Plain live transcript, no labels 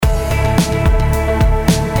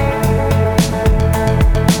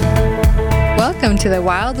to the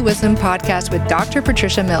Wild Wisdom Podcast with Dr.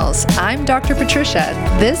 Patricia Mills. I'm Dr. Patricia.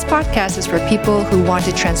 This podcast is for people who want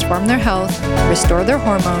to transform their health, restore their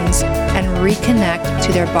hormones, and reconnect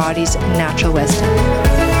to their body's natural wisdom.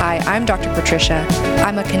 Hi, I'm Dr. Patricia.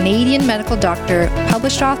 I'm a Canadian medical doctor,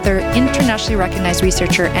 published author, internationally recognized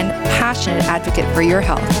researcher, and passionate advocate for your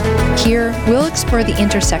health. Here, we'll explore the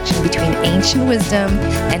intersection between ancient wisdom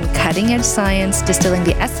and cutting-edge science, distilling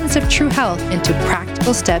the essence of true health into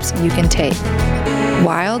practical steps you can take.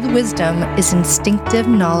 Wild wisdom is instinctive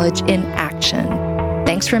knowledge in action.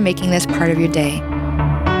 Thanks for making this part of your day.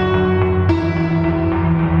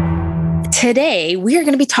 Today, we are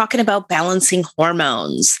going to be talking about balancing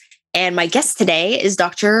hormones. And my guest today is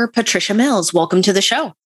Dr. Patricia Mills. Welcome to the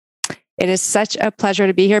show. It is such a pleasure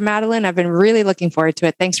to be here, Madeline. I've been really looking forward to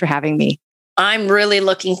it. Thanks for having me. I'm really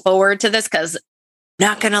looking forward to this because,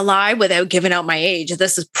 not going to lie, without giving out my age,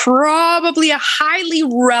 this is probably a highly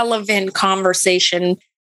relevant conversation,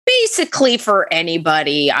 basically for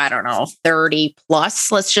anybody, I don't know, 30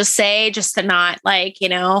 plus, let's just say, just to not anyway,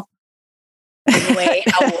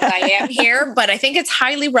 how old I am here, but I think it's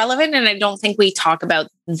highly relevant. And I don't think we talk about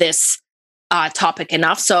this topic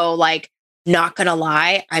enough. So not going to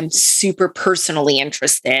lie, I'm super personally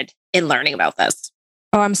interested in learning about this.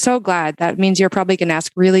 Oh, I'm so glad. That means you're probably going to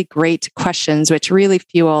ask really great questions, which really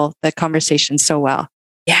fuel the conversation so well.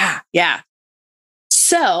 Yeah.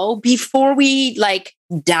 So before we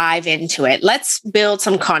dive into it, let's build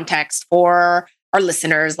some context for our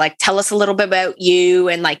listeners. Tell us a little bit about you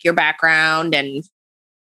and your background, and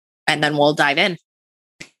then we'll dive in.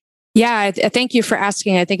 Yeah, thank you for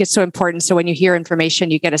asking. I think it's so important. So when you hear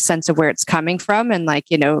information, you get a sense of where it's coming from, and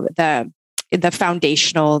the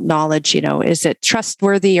foundational knowledge. Is it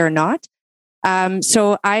trustworthy or not?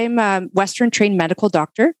 So I'm a Western trained medical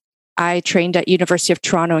doctor. I trained at University of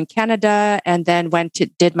Toronto in Canada, and then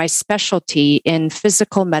did my specialty in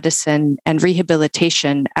physical medicine and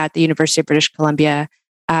rehabilitation at the University of British Columbia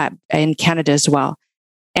in Canada as well.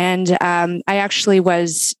 And I actually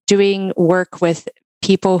was doing work with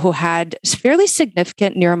people who had fairly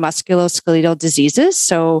significant neuromusculoskeletal diseases,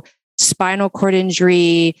 so spinal cord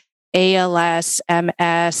injury, ALS,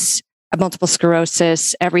 MS, multiple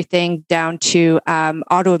sclerosis, everything down to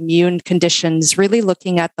autoimmune conditions, really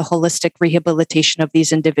looking at the holistic rehabilitation of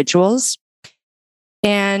these individuals.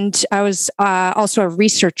 And I was also a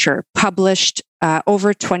researcher, published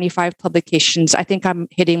over 25 publications. I think I'm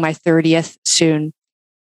hitting my 30th soon.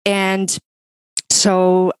 And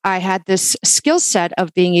so I had this skill set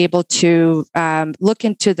of being able to look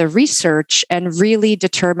into the research and really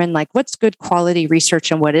determine what's good quality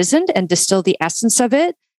research and what isn't, and distill the essence of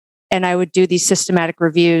it. And I would do these systematic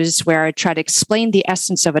reviews where I try to explain the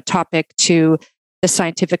essence of a topic to the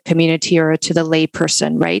scientific community or to the lay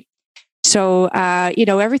person, right? So,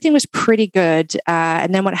 everything was pretty good.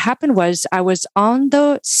 And then what happened was I was on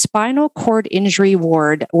the spinal cord injury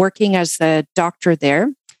ward working as the doctor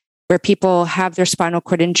there, where people have their spinal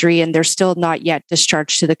cord injury and they're still not yet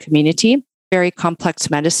discharged to the community. Very complex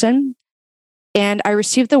medicine. And I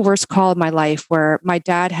received the worst call of my life, where my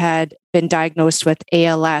dad had been diagnosed with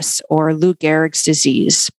ALS, or Lou Gehrig's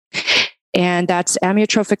disease. And that's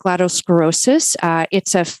amyotrophic lateral sclerosis.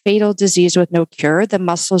 It's a fatal disease with no cure. The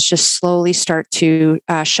muscles just slowly start to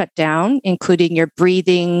shut down, including your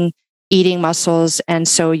breathing, eating muscles. And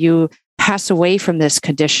so you pass away from this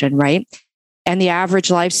condition, right? And the average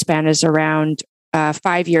lifespan is around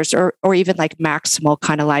 5 years, or even maximal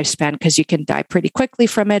kind of lifespan, because you can die pretty quickly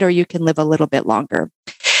from it, or you can live a little bit longer.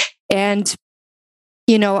 And,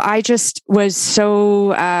 I just was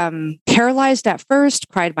so paralyzed at first,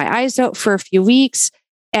 cried my eyes out for a few weeks.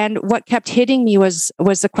 And what kept hitting me was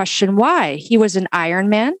the question, why? He was an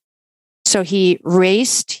Ironman. So he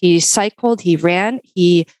raced, he cycled, he ran,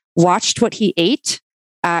 he watched what he ate.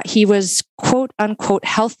 He was quote unquote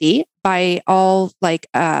healthy by all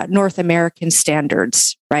North American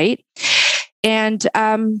standards, right? And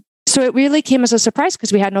so it really came as a surprise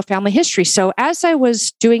because we had no family history. So as I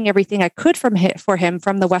was doing everything I could for him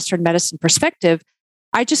from the Western medicine perspective,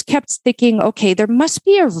 I just kept thinking, okay, there must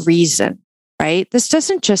be a reason, right? This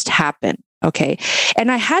doesn't just happen. Okay. And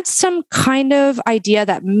I had some kind of idea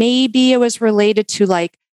that maybe it was related to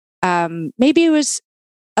maybe it was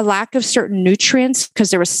a lack of certain nutrients,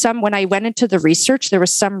 because there was some, when I went into the research, there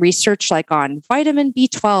was some research on vitamin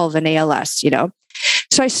B12 and ALS,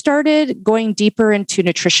 So I started going deeper into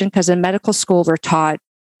nutrition, because in medical school, we're taught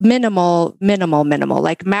minimal,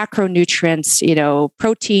 like macronutrients,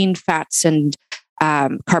 protein, fats, and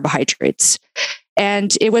carbohydrates.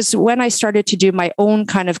 And it was when I started to do my own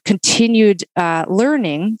kind of continued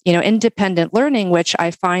learning, independent learning, which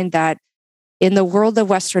I find that in the world of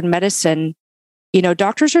Western medicine,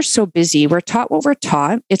 doctors are so busy. We're taught what we're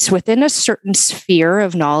taught. It's within a certain sphere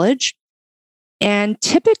of knowledge. And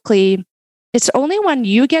typically, it's only when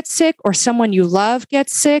you get sick or someone you love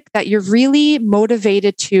gets sick that you're really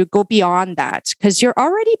motivated to go beyond that because you're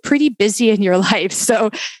already pretty busy in your life. So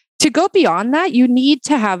to go beyond that, you need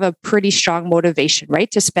to have a pretty strong motivation,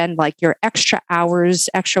 right? To spend like your extra hours,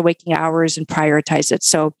 extra waking hours and prioritize it.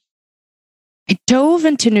 So I dove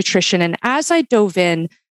into nutrition. And as I dove in,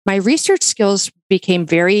 my research skills became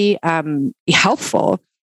very helpful,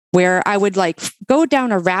 where I would like go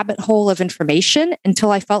down a rabbit hole of information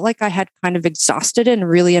until I felt like I had kind of exhausted it and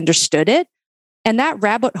really understood it. And that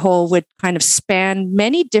rabbit hole would kind of span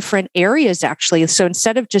many different areas, actually. So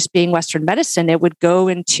instead of just being Western medicine, it would go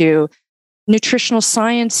into nutritional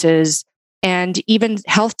sciences and even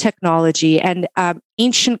health technology and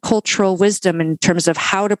ancient cultural wisdom in terms of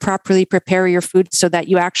how to properly prepare your food so that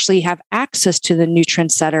you actually have access to the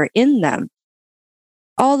nutrients that are in them,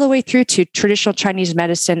 all the way through to traditional Chinese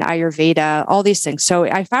medicine, Ayurveda, all these things. So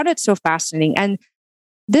I found it so fascinating. And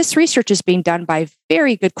this research is being done by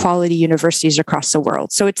very good quality universities across the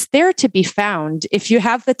world. So it's there to be found if you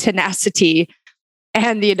have the tenacity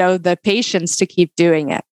and, the patience to keep doing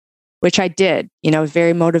it, which I did,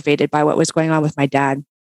 very motivated by what was going on with my dad.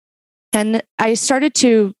 And I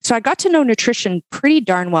got to know nutrition pretty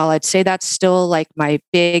darn well. I'd say that's still like my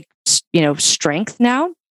big, strength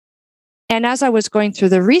now. And as I was going through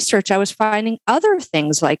the research, I was finding other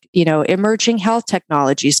things like, emerging health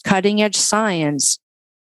technologies, cutting edge science,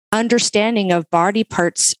 understanding of body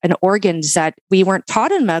parts and organs that we weren't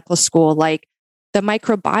taught in medical school, like the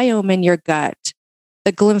microbiome in your gut,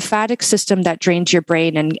 the lymphatic system that drains your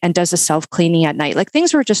brain and does a self-cleaning at night. Like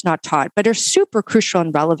things we're just not taught, but are super crucial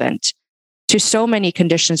and relevant to so many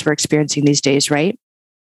conditions we're experiencing these days, right?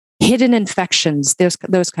 Hidden infections, those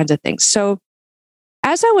kinds of things. So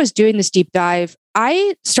as I was doing this deep dive,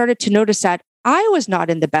 I started to notice that I was not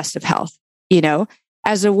in the best of health,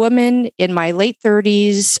 as a woman in my late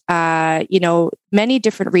 30s, many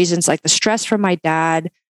different reasons, like the stress from my dad.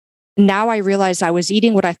 Now I realized I was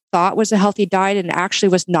eating what I thought was a healthy diet and actually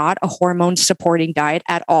was not a hormone supporting diet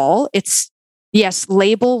at all. It's, yes,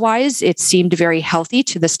 label wise, it seemed very healthy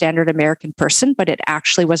to the standard American person, but it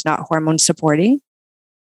actually was not hormone supporting.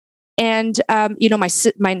 And,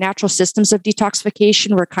 my natural systems of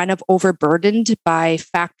detoxification were kind of overburdened by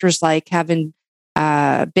factors like having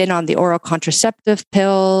been on the oral contraceptive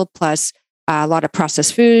pill, plus a lot of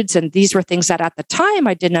processed foods. And these were things that at the time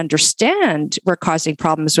I didn't understand were causing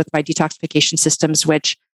problems with my detoxification systems,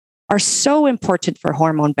 which are so important for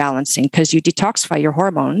hormone balancing because you detoxify your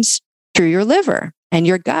hormones through your liver and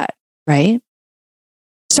your gut, right?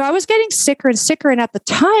 So I was getting sicker and sicker. And at the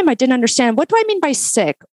time, I didn't understand, what do I mean by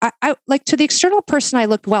sick? I like, to the external person, I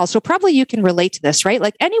looked well. So probably you can relate to this, right?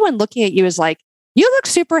 Like anyone looking at you is like, you look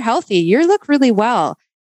super healthy. You look really well.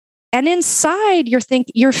 And inside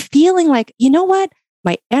you're feeling like, you know what?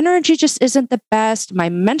 My energy just isn't the best. My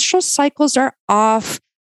menstrual cycles are off.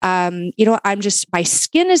 My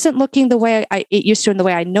skin isn't looking the way it used to, in the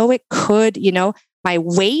way I know it could, My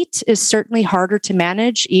weight is certainly harder to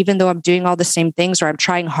manage, even though I'm doing all the same things, or I'm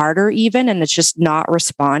trying harder even, and it's just not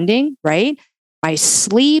responding, right? My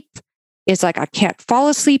sleep is like, I can't fall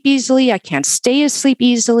asleep easily. I can't stay asleep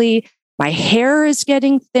easily. My hair is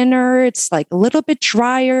getting thinner. It's like a little bit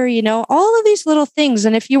drier, all of these little things.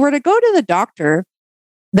 And if you were to go to the doctor,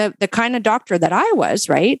 the kind of doctor that I was,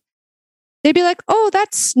 right? They'd be like, oh,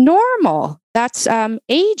 that's normal. That's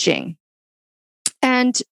aging.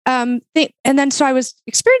 And then so I was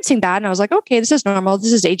experiencing that and I was like, okay, this is normal.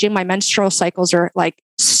 This is aging. My menstrual cycles are like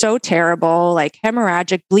so terrible, like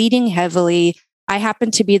hemorrhagic, bleeding heavily. I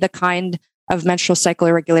happen to be the kind of menstrual cycle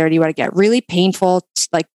irregularity where I get really painful.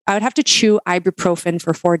 Like I would have to chew ibuprofen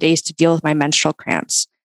for 4 days to deal with my menstrual cramps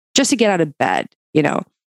just to get out of bed,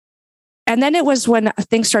 And then it was when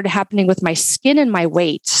things started happening with my skin and my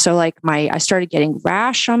weight. So like I started getting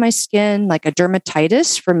rash on my skin, like a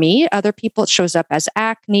dermatitis for me. Other people, it shows up as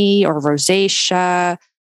acne or rosacea,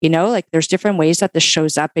 like there's different ways that this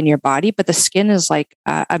shows up in your body, but the skin is like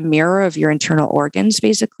a mirror of your internal organs,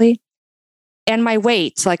 basically. And my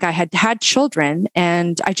weight, like I had children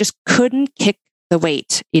and I just couldn't kick the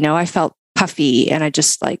weight. I felt puffy and I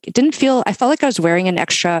just I felt like I was wearing an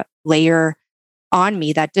extra layer on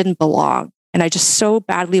me that didn't belong. And I just so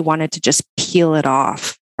badly wanted to just peel it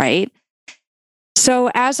off, right?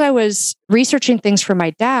 So as I was researching things for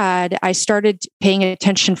my dad, I started paying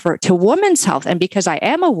attention to women's health. And because I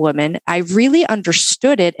am a woman, I really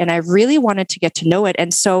understood it and I really wanted to get to know it.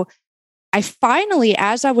 And so I finally,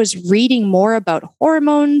 as I was reading more about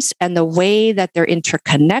hormones and the way that they're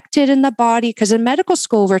interconnected in the body, because in medical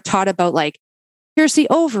school, we're taught about like here's the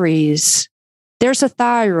ovaries, there's a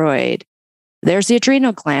thyroid, there's the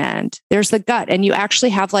adrenal gland, there's the gut. And you actually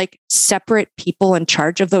have like separate people in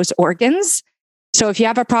charge of those organs. So if you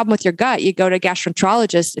have a problem with your gut, you go to a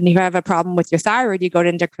gastroenterologist, and if you have a problem with your thyroid, you go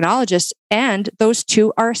to endocrinologist, and those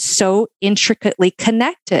two are so intricately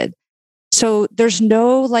connected. So there's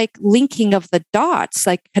no like linking of the dots,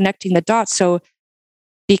 like connecting the dots. So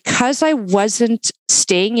because I wasn't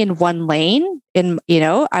staying in one lane,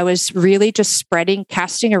 I was really just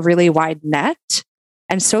casting a really wide net,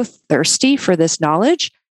 and so thirsty for this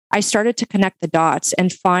knowledge, I started to connect the dots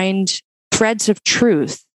and find threads of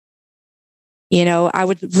truth. I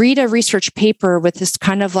would read a research paper with this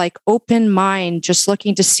kind of like open mind, just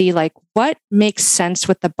looking to see like what makes sense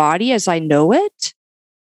with the body as I know it.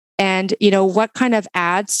 And, what kind of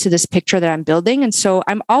adds to this picture that I'm building. And so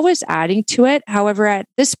I'm always adding to it. However, at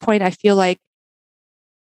this point, I feel like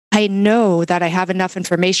I know that I have enough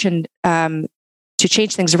information to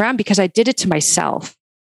change things around because I did it to myself.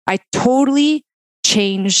 I totally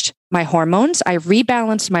changed my hormones. I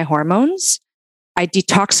rebalanced my hormones. I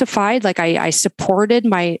detoxified, like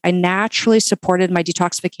I naturally supported my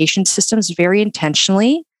detoxification systems very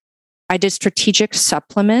intentionally. I did strategic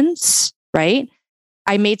supplements, right?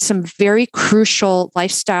 I made some very crucial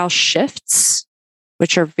lifestyle shifts,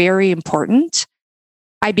 which are very important.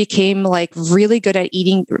 I became like really good at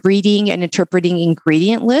reading and interpreting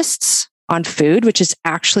ingredient lists on food, which is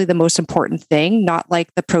actually the most important thing, not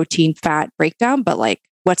like the protein fat breakdown, but like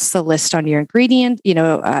what's the list on your ingredient,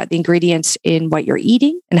 the ingredients in what you're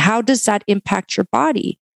eating, and how does that impact your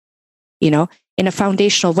body, in a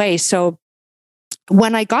foundational way. So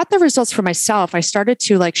when I got the results for myself, I started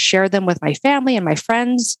to like share them with my family and my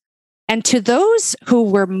friends. And to those who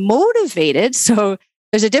were motivated, so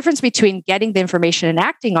there's a difference between getting the information and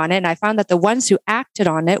acting on it. And I found that the ones who acted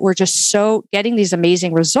on it were just so getting these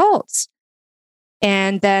amazing results.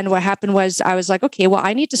 And then what happened was I was like, okay, well,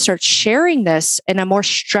 I need to start sharing this in a more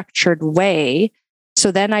structured way.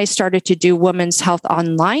 So then I started to do women's health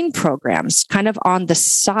online programs kind of on the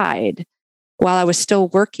side while I was still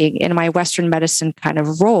working in my Western medicine kind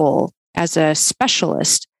of role as a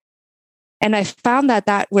specialist. And I found that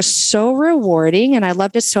that was so rewarding and I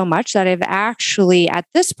loved it so much that I've actually, at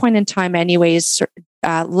this point in time anyways,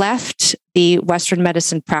 left the Western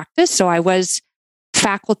medicine practice. So I was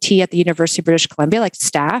faculty at the University of British Columbia, like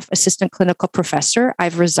staff, assistant clinical professor.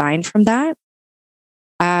 I've resigned from that.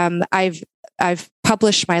 I've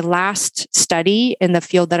published my last study in the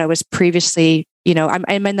field that I was previously,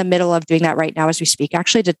 I'm in the middle of doing that right now as we speak,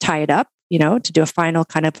 actually to tie it up, to do a final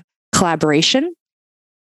kind of collaboration.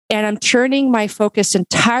 And I'm turning my focus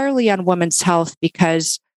entirely on women's health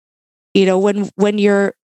because, when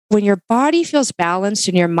your body feels balanced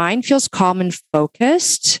and your mind feels calm and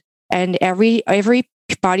focused, and every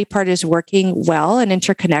body part is working well and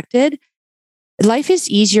interconnected, life is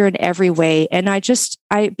easier in every way. And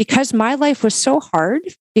because my life was so hard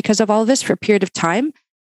because of all of this for a period of time,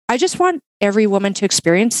 I just want every woman to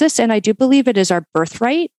experience this. And I do believe it is our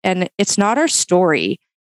birthright and it's not our story.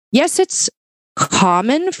 Yes, it's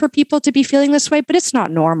common for people to be feeling this way, but it's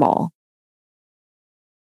not normal.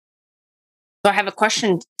 So I have a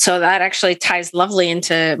question. So that actually ties lovely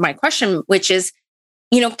into my question, which is,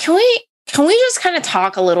 can we just kind of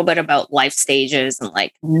talk a little bit about life stages and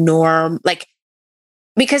like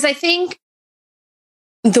because I think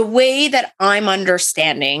the way that I'm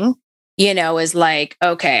understanding, is like,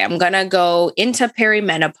 okay, I'm going to go into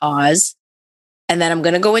perimenopause and then I'm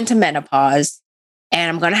going to go into menopause and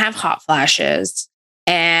I'm going to have hot flashes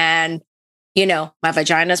and, my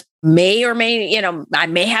vaginas may or may, I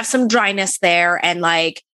may have some dryness there and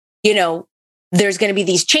like, there's going to be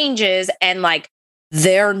these changes and like,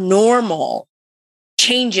 they're normal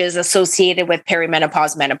changes associated with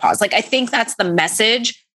perimenopause, menopause. Like, I think that's the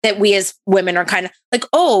message that we as women are kind of like,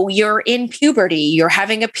 oh, you're in puberty, you're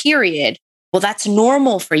having a period. Well, that's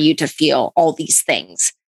normal for you to feel all these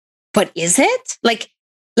things. But is it? Like,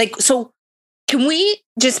 so can we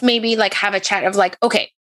just maybe like have a chat of like, okay,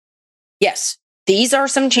 yes, these are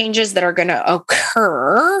some changes that are going to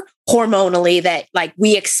occur hormonally that like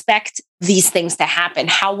we expect these things to happen.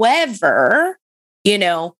 However,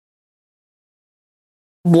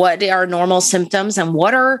 what are normal symptoms and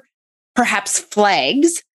what are perhaps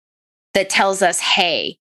flags that tells us,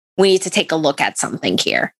 hey, we need to take a look at something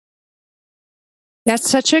here? That's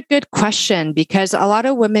such a good question because a lot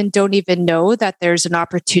of women don't even know that there's an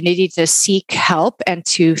opportunity to seek help and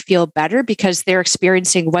to feel better because they're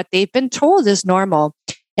experiencing what they've been told is normal.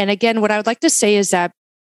 And again, what I would like to say is that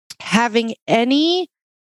having any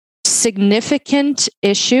significant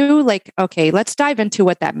issue, like, okay, let's dive into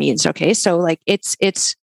what that means. Okay. So like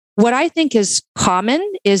it's what I think is common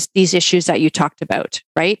is these issues that you talked about,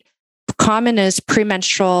 right? Common is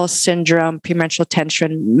premenstrual syndrome, premenstrual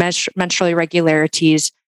tension, menstrual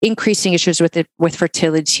irregularities, increasing issues with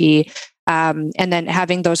fertility, and then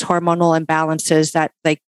having those hormonal imbalances that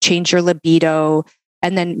like change your libido,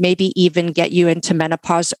 and then maybe even get you into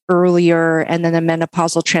menopause earlier. And then the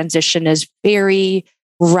menopausal transition is very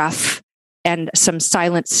rough, and some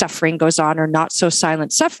silent suffering goes on, or not so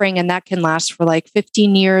silent suffering. And that can last for like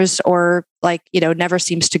 15 years or like, never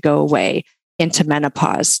seems to go away into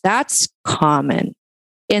menopause. That's common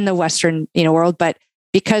in the Western, world. But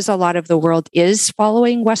because a lot of the world is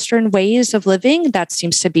following Western ways of living, that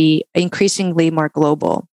seems to be increasingly more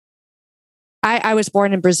global. I was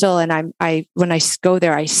born in Brazil, and when I go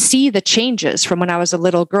there, I see the changes from when I was a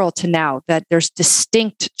little girl to now, that there's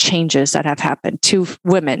distinct changes that have happened to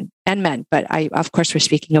women and men. But of course, we're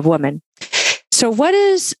speaking of women. So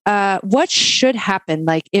what should happen?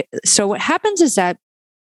 So what happens is that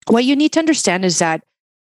what you need to understand is that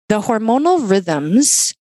the hormonal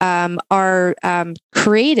rhythms are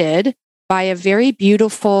created by a very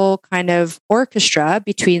beautiful kind of orchestra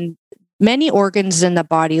between many organs in the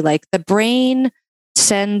body. Like the brain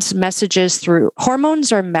sends messages through.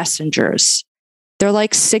 Hormones are messengers. They're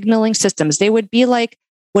like signaling systems. They would be like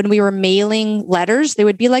when we were mailing letters, they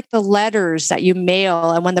would be like the letters that you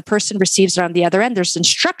mail. And when the person receives it on the other end, there's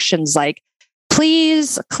instructions like,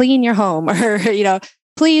 please clean your home, or,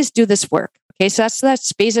 please do this work. Okay. So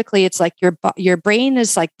that's basically, it's like your brain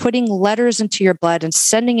is like putting letters into your blood and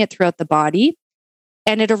sending it throughout the body.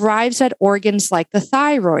 And it arrives at organs like the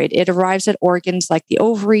thyroid. It arrives at organs like the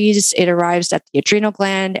ovaries. It arrives at the adrenal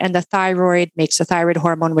gland, and the thyroid makes the thyroid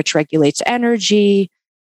hormone, which regulates energy.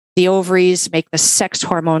 The ovaries make the sex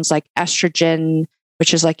hormones like estrogen,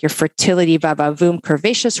 which is like your fertility, vum,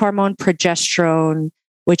 curvaceous hormone, progesterone,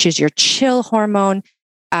 which is your chill hormone,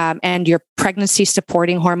 and your pregnancy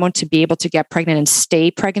supporting hormone to be able to get pregnant and stay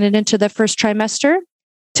pregnant into the first trimester.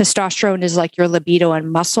 Testosterone is like your libido and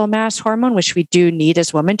muscle mass hormone, which we do need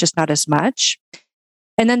as women, just not as much.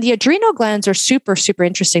 And then the adrenal glands are super, super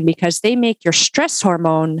interesting because they make your stress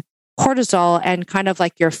hormone, cortisol, and kind of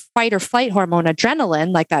like your fight or flight hormone,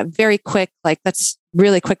 adrenaline, like that very quick, like let's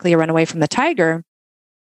really quickly run away from the tiger.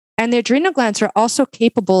 And the adrenal glands are also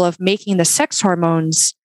capable of making the sex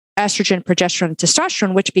hormones, estrogen, progesterone, and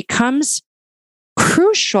testosterone, which becomes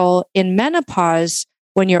crucial in menopause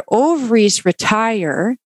when your ovaries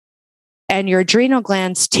retire and your adrenal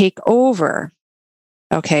glands take over.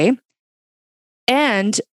 Okay.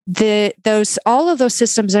 And all of those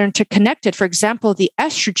systems are interconnected. For example, the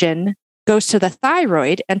estrogen goes to the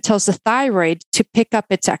thyroid and tells the thyroid to pick up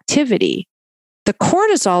its activity. The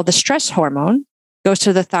cortisol, the stress hormone, goes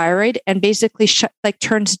to the thyroid and basically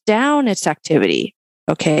turns down its activity.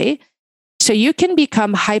 Okay. So you can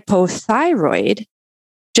become hypothyroid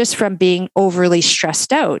just from being overly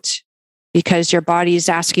stressed out because your body is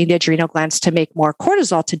asking the adrenal glands to make more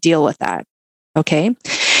cortisol to deal with that. Okay.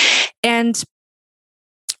 And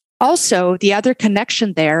also the other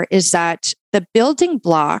connection there is that the building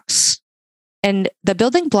blocks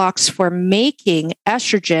for making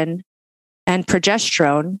estrogen and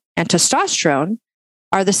progesterone and testosterone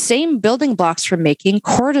are the same building blocks for making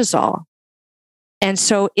cortisol. And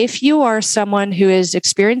so if you are someone who is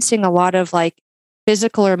experiencing a lot of like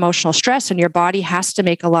physical or emotional stress and your body has to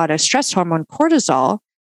make a lot of stress hormone cortisol,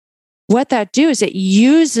 what that do is it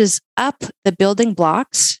uses up the building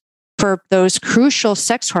blocks for those crucial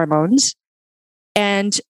sex hormones.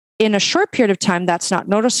 And in a short period of time, that's not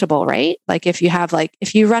noticeable, right? Like if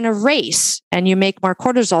you run a race and you make more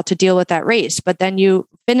cortisol to deal with that race, but then you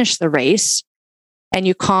finish the race and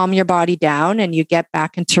you calm your body down and you get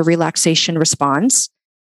back into relaxation response,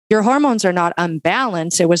 your hormones are not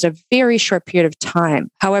unbalanced. It was a very short period of time.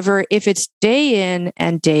 However, if it's day in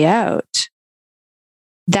and day out,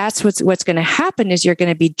 that's what's going to happen is you're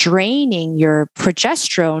going to be draining your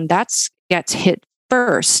progesterone. That gets hit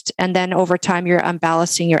first. And then over time, you're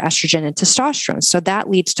unbalancing your estrogen and testosterone. So that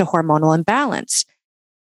leads to hormonal imbalance.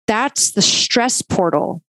 That's the stress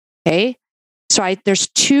portal. Okay. So there's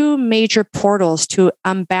two major portals to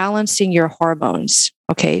unbalancing your hormones.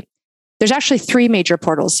 Okay. There's actually three major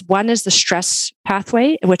portals. One is the stress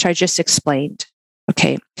pathway, which I just explained.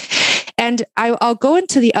 Okay. And I'll go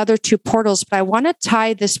into the other two portals, but I want to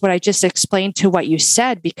tie what I just explained to what you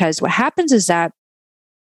said, because what happens is that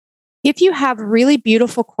if you have really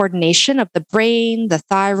beautiful coordination of the brain, the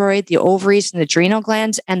thyroid, the ovaries, and the adrenal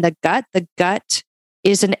glands, and the gut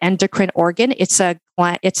is an endocrine organ. It's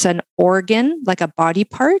an organ, like a body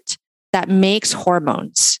part that makes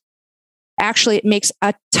hormones. Actually, it makes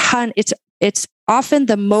a ton. It's often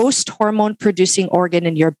the most hormone producing organ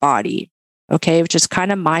in your body. Okay. Which is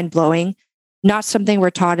kind of mind blowing, not something we're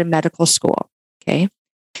taught in medical school. Okay.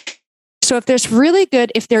 So if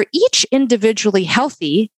if they're each individually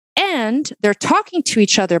healthy and they're talking to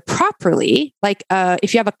each other properly, like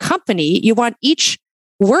if you have a company, you want each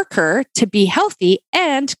worker to be healthy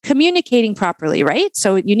and communicating properly, right?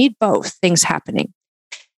 So you need both things happening.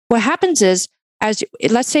 What happens is,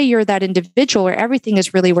 let's say you're that individual where everything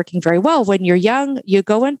is really working very well. When you're young, you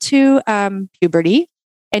go into puberty,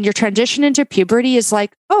 and your transition into puberty is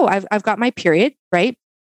like, oh, I've got my period, right?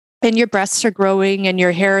 And your breasts are growing and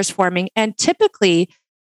your hair is forming. And typically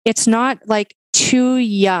it's not like too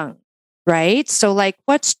young, right? So like,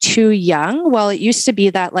 what's too young? Well, it used to be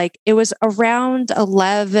that like it was around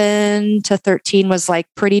 11 to 13 was like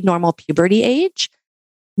pretty normal puberty age.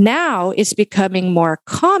 Now it's becoming more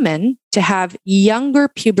common to have younger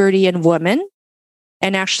puberty in women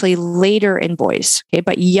and actually later in boys, okay,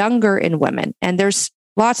 but younger in women. And there's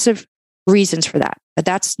lots of reasons for that, but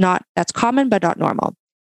that's common, but not normal.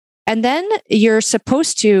 And then you're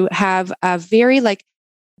supposed to have a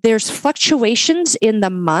there's fluctuations in the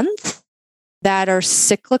month that are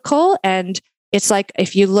cyclical. And it's like,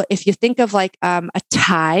 if you think of like a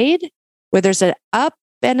tide where there's an up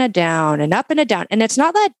and a down and up and a down. And it's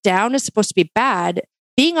not that down is supposed to be bad.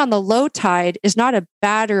 Being on the low tide is not a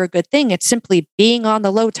bad or a good thing. It's simply being on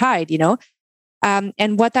the low tide,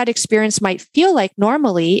 and what that experience might feel like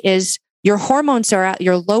normally is your hormones are at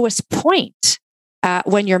your lowest point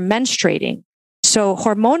when you're menstruating. So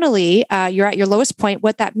hormonally, you're at your lowest point.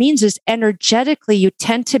 What that means is energetically, you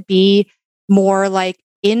tend to be more like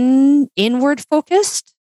inward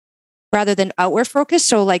focused rather than outward focused.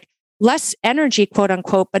 So like less energy, quote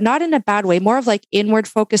unquote, but not in a bad way, more of like inward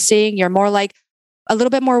focusing. You're more like a little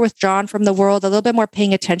bit more withdrawn from the world, a little bit more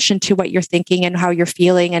paying attention to what you're thinking and how you're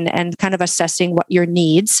feeling and kind of assessing what your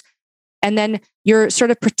needs. And then you're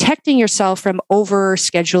sort of protecting yourself from over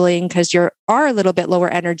scheduling because you are a little bit lower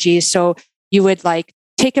energy. So you would like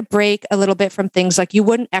take a break a little bit from things like you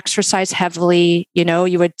wouldn't exercise heavily,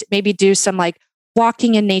 you would maybe do some like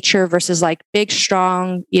walking in nature versus like big,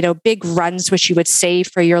 strong, big runs, which you would save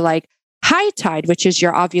for your like high tide, which is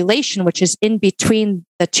your ovulation, which is in between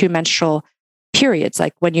the two menstrual periods.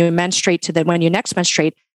 Like when you menstruate when you next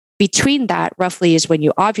menstruate, between that roughly is when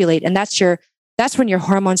you ovulate. And that's when your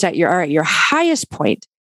hormones are at your highest point.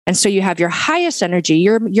 And so you have your highest energy,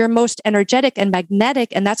 you're most energetic and magnetic.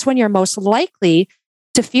 And that's when you're most likely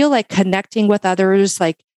to feel like connecting with others,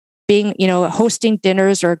 like being, hosting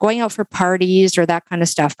dinners or going out for parties or that kind of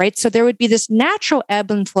stuff, right? So there would be this natural ebb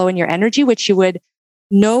and flow in your energy, which you would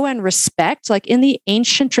know and respect. Like in the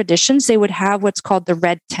ancient traditions, they would have what's called the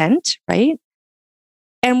red tent, right?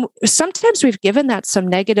 And sometimes we've given that some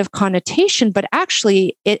negative connotation, but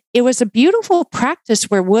actually it was a beautiful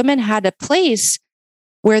practice where women had a place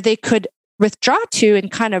where they could withdraw to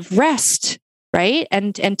and kind of rest, right?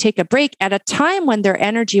 And take a break at a time when their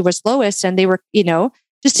energy was lowest and they were,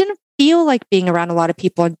 just didn't feel like being around a lot of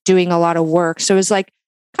people and doing a lot of work. So it was like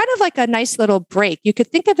kind of like a nice little break. You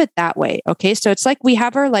could think of it that way. Okay. So it's like we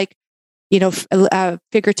have our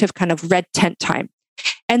figurative kind of red tent time.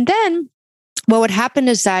 And then what would happen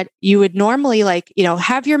is that you would normally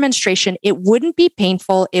have your menstruation. It wouldn't be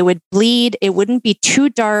painful. It would bleed. It wouldn't be too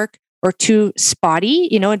dark or too spotty.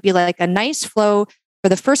 It'd be like a nice flow. For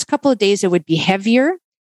the first couple of days, it would be heavier.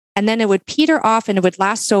 And then it would peter off and it would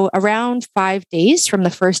last. So around 5 days from the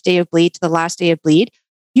first day of bleed to the last day of bleed,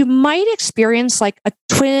 you might experience like a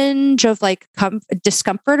twinge of like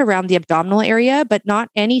discomfort around the abdominal area, but not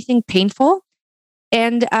anything painful.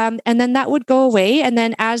 And then that would go away. And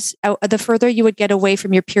then as the further you would get away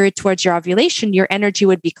from your period towards your ovulation, your energy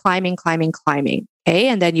would be climbing. Okay.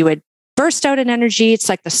 And then you would burst out in energy. It's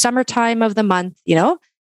like the summertime of the month,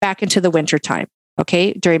 back into the winter time.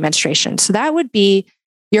 Okay. During menstruation. So that would be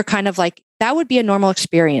that would be a normal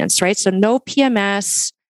experience, right? So no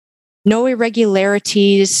PMS, no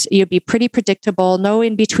irregularities. You'd be pretty predictable, no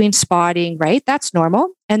in between spotting, right? That's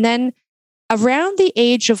normal. And then around the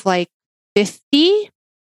age of like 50,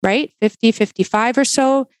 right? 50, 55 or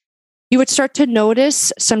so, you would start to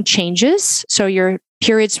notice some changes. So your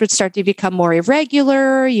periods would start to become more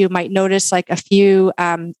irregular. You might notice like a few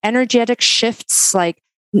energetic shifts, like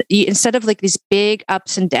instead of like these big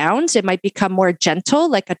ups and downs, it might become more gentle,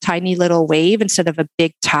 like a tiny little wave instead of a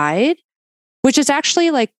big tide, which is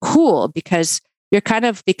actually like cool because you're kind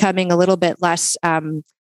of becoming a little bit less up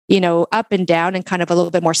and down and kind of a little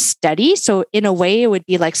bit more steady. So in a way, it would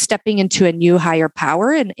be like stepping into a new higher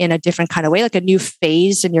power in a different kind of way, like a new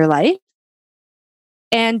phase in your life.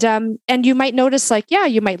 And you might notice, like, yeah,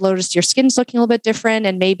 you might notice your skin's looking a little bit different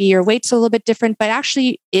and maybe your weight's a little bit different. But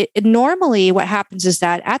actually, normally what happens is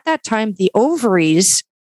that at that time, the ovaries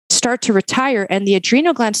start to retire and the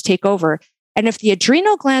adrenal glands take over. And if the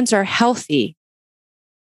adrenal glands are healthy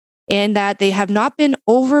in that they have not been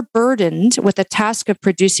overburdened with the task of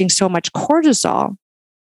producing so much cortisol,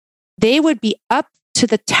 they would be up to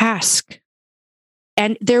the task.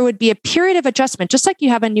 And there would be a period of adjustment, just like you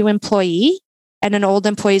have a new employee and an old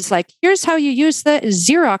employee's like, here's how you use the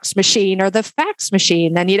Xerox machine or the fax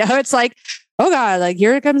machine. And, it's like, oh God, like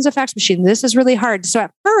here comes the fax machine. This is really hard. So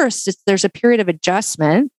at first there's a period of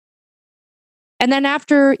adjustment. And then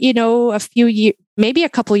after, a few years, maybe a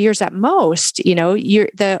couple of years at most,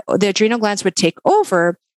 the adrenal glands would take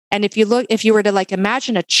over. And if you were to like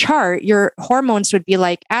imagine a chart, your hormones would be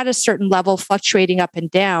like at a certain level, fluctuating up and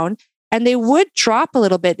down. And they would drop a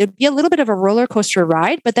little bit. It'd be a little bit of a roller coaster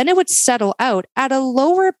ride, but then it would settle out at a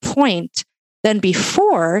lower point than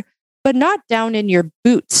before, but not down in your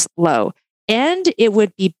boots low. And it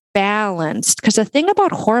would be balanced. Because the thing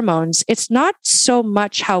about hormones, it's not so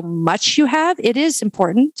much how much you have. It is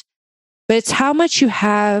important, but it's how much you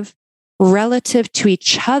have relative to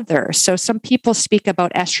each other. So some people speak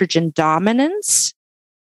about estrogen dominance.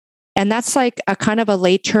 And that's like a kind of a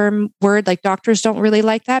lay term word. Like doctors don't really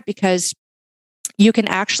like that because you can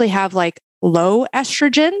actually have like low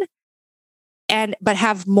estrogen but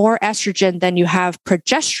have more estrogen than you have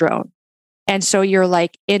progesterone. And so you're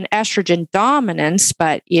like in estrogen dominance,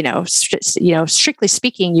 but strictly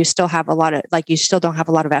speaking, you still have you still don't have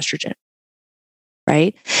a lot of estrogen.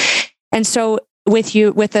 Right. And so with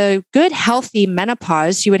a good, healthy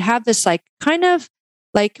menopause, you would have this like kind of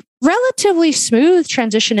like relatively smooth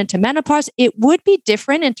transition into menopause. It would be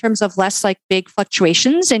different in terms of less like big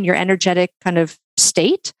fluctuations in your energetic kind of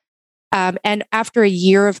state. And after a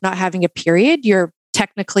year of not having a period, you're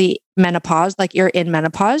technically menopause, like you're in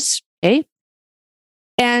menopause. Okay.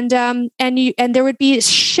 And there would be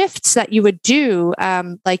shifts that you would do.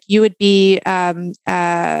 Like you would be better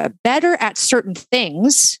at certain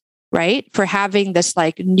things, right? For having this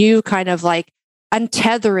like new kind of like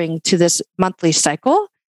untethering to this monthly cycle.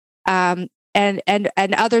 And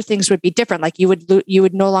other things would be different. Like you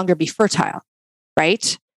would no longer be fertile,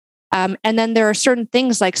 right? And then there are certain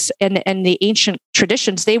things like in the ancient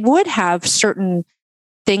traditions, they would have certain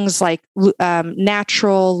things like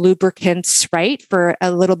natural lubricants, right? For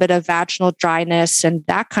a little bit of vaginal dryness and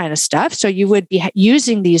that kind of stuff. So you would be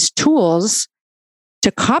using these tools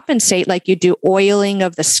to compensate, like you do oiling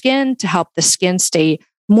of the skin to help the skin stay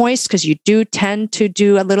moist, because you do tend to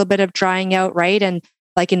do a little bit of drying out, right? And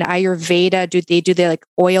like in Ayurveda, they do the like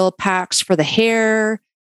oil packs for the hair,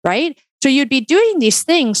 right? So you'd be doing these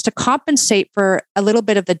things to compensate for a little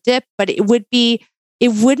bit of the dip, but it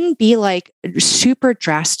wouldn't be like super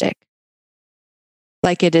drastic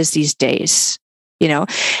like it is these days,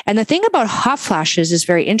 And the thing about hot flashes is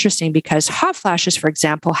very interesting, because hot flashes, for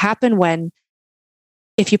example, happen when,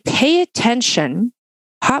 if you pay attention,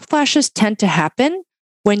 hot flashes tend to happen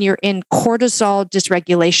when you're in cortisol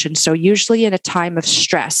dysregulation. So usually in a time of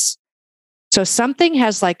stress. So something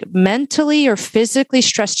has like mentally or physically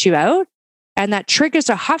stressed you out, and that triggers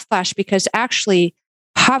a hot flash, because actually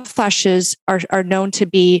hot flashes are known to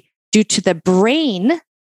be due to the brain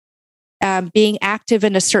being active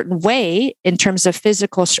in a certain way in terms of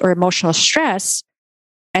physical or emotional stress.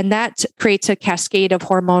 And that creates a cascade of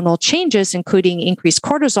hormonal changes, including increased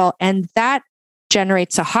cortisol. And that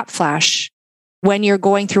generates a hot flash when you're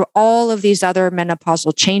going through all of these other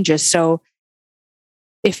menopausal changes. So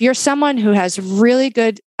if you're someone who has really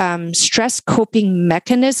good stress coping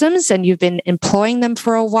mechanisms and you've been employing them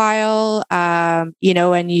for a while, and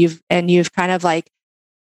you've kind of like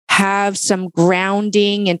have some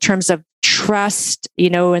grounding in terms of trust,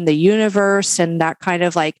 in the universe, and that kind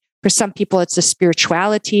of like, for some people, it's a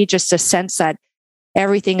spirituality, just a sense that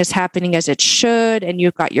everything is happening as it should. And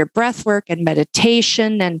you've got your breath work and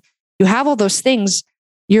meditation, and you have all those things.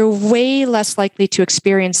 You're way less likely to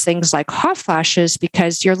experience things like hot flashes,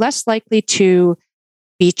 because you're less likely to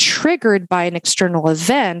be triggered by an external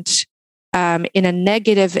event in a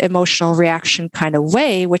negative emotional reaction kind of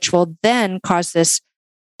way, which will then cause this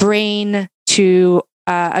brain to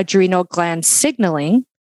adrenal gland signaling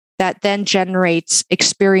that then generates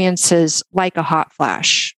experiences like a hot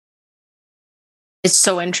flash. It's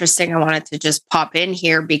so interesting. I wanted to just pop in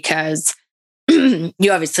here because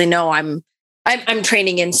you obviously know I'm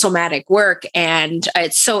training in somatic work, and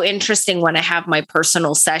it's so interesting when I have my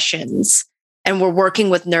personal sessions and we're working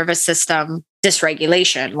with nervous system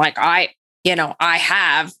dysregulation. Like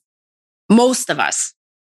most of us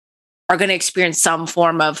are going to experience some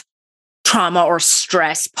form of trauma or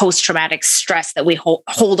stress, post-traumatic stress that we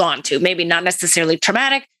hold on to. Maybe not necessarily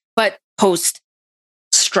traumatic, but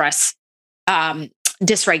post-stress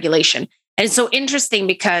dysregulation. And it's so interesting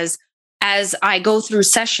because as I go through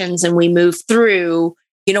sessions and we move through,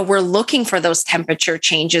 we're looking for those temperature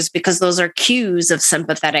changes because those are cues of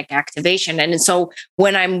sympathetic activation. And so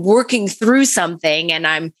when I'm working through something and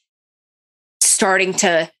I'm starting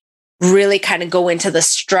to really kind of go into the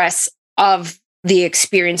stress of the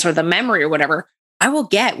experience or the memory or whatever, I will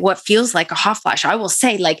get what feels like a hot flash. I will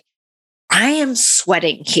say, like, I am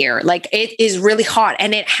sweating here. Like, it is really hot.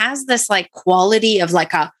 And it has this like quality of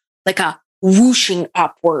like a whooshing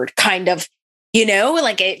upward kind of,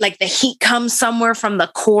 like the heat comes somewhere from the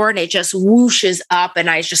core and it just whooshes up and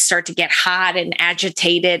I just start to get hot and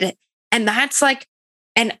agitated. And that's like,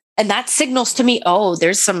 and that signals to me, oh,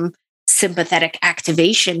 there's some sympathetic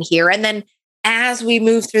activation here. And then as we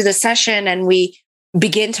move through the session and we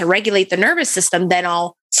begin to regulate the nervous system, then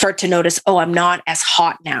I'll start to notice, oh, I'm not as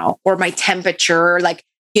hot now, or my temperature, like,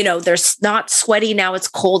 there's not sweaty now, it's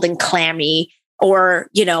cold and clammy, or,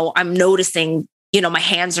 I'm noticing, my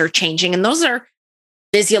hands are changing. And those are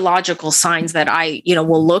physiological signs that I,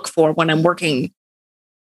 will look for when I'm working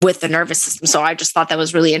with the nervous system. So I just thought that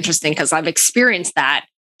was really interesting because I've experienced that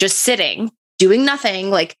just sitting, doing nothing,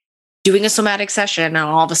 like doing a somatic session, and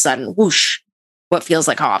all of a sudden, whoosh, what feels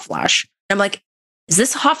like a hot flash. I'm like, is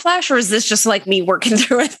this a hot flash or is this just like me working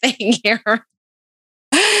through a thing here?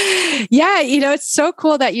 Yeah, it's so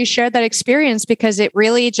cool that you shared that experience because it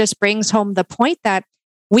really just brings home the point that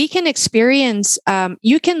we can experience,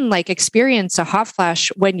 you can like experience a hot flash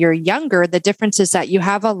when you're younger. The difference is that you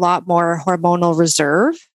have a lot more hormonal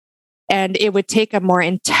reserve, and it would take a more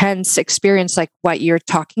intense experience like what you're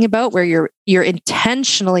talking about, where you're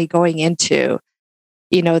intentionally going into,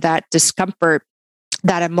 that discomfort,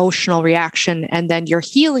 that emotional reaction, and then you're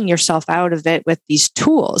healing yourself out of it with these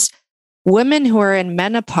tools. Women who are in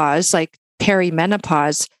menopause, like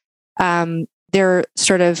perimenopause, they're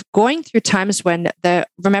sort of going through times when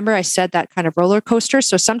remember I said that kind of roller coaster.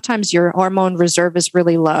 So sometimes your hormone reserve is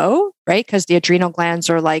really low, right? Because the adrenal glands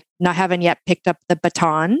are like haven't yet picked up the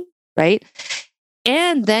baton, right?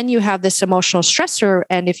 And then you have this emotional stressor.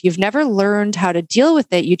 And if you've never learned how to deal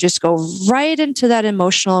with it, you just go right into that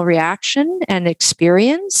emotional reaction and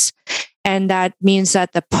experience. And that means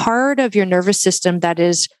that the part of your nervous system that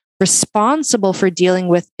is responsible for dealing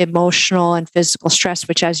with emotional and physical stress,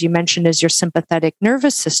 which, as you mentioned, is your sympathetic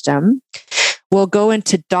nervous system, will go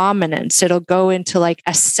into dominance. It'll go into like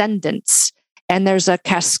ascendance. And there's a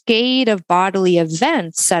cascade of bodily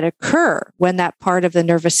events that occur when that part of the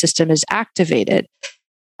nervous system is activated.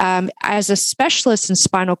 As a specialist in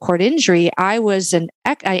spinal cord injury, I am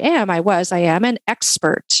an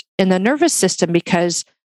expert in the nervous system because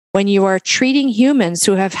when you are treating humans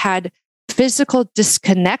who have had physical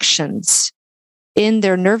disconnections in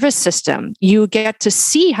their nervous system, you get to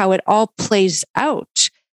see how it all plays out.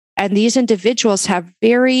 And these individuals have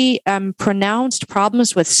very pronounced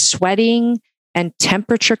problems with sweating and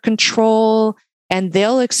temperature control, and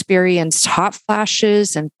they'll experience hot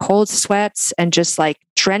flashes and cold sweats and just like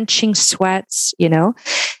drenching sweats,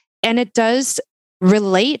 and it does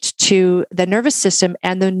relate to the nervous system,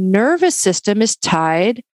 and the nervous system is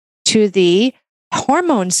tied to the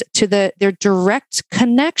hormones, to their direct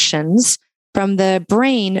connections from the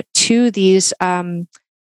brain to these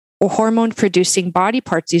hormone producing body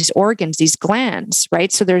parts, these organs, these glands,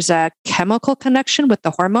 right? So there's a chemical connection with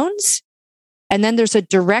the hormones. And then there's a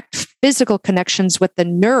direct physical connections with the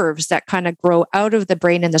nerves that kind of grow out of the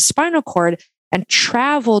brain and the spinal cord and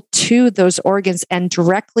travel to those organs and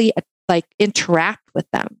directly like interact with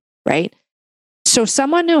them, right? So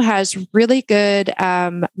someone who has really good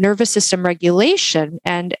nervous system regulation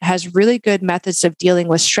and has really good methods of dealing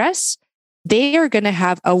with stress, they are going to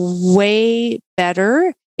have a way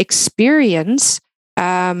better experience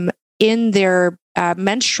in their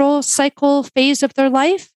menstrual cycle phase of their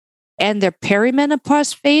life and their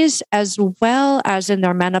perimenopause phase, as well as in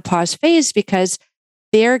their menopause phase, because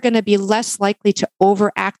they're going to be less likely to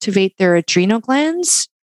overactivate their adrenal glands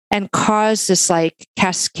and cause this like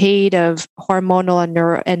cascade of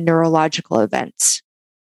hormonal and neurological events.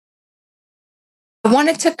 I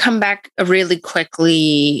wanted to come back really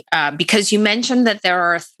quickly because you mentioned that there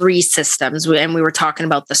are 3 systems, and we were talking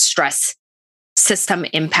about the stress system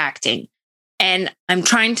impacting. And I'm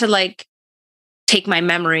trying to like take my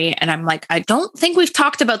memory, and I'm like, I don't think we've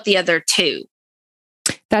talked about the other 2.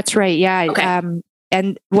 That's right. Yeah. Okay.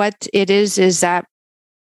 And what it is that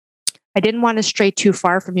I didn't want to stray too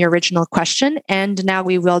far from your original question. And now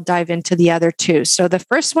we will dive into the other 2. So the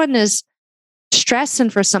first one is stress,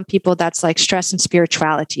 and for some people that's like stress and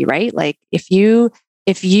spirituality, right? Like if you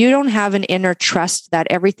don't have an inner trust that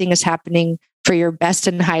everything is happening for your best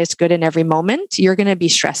and highest good in every moment, you're going to be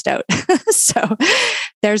stressed out. So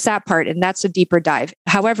there's that part, and that's a deeper dive.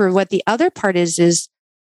 However, what the other part is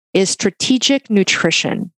strategic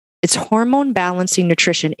nutrition. It's hormone balancing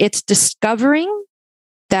nutrition. It's discovering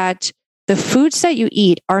that the foods that you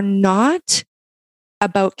eat are not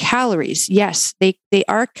about calories. Yes, there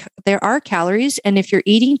are calories. And if you're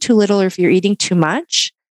eating too little or if you're eating too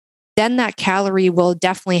much, then that calorie will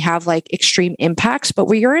definitely have like extreme impacts. But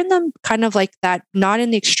where you're in them kind of like that, not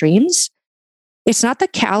in the extremes, it's not the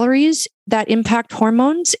calories that impact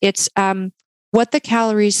hormones. It's what the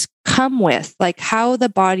calories come with, like how the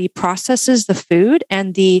body processes the food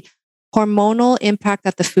and the hormonal impact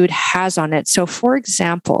that the food has on it. So for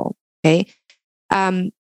example, okay,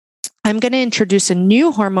 I'm going to introduce a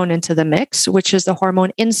new hormone into the mix, which is the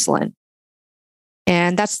hormone insulin.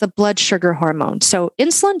 And that's the blood sugar hormone. So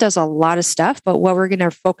insulin does a lot of stuff, but what we're going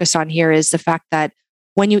to focus on here is the fact that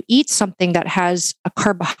when you eat something that has a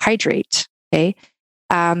carbohydrate, okay,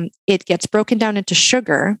 it gets broken down into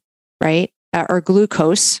sugar, right? Or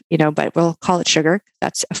glucose, but we'll call it sugar.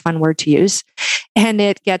 That's a fun word to use. And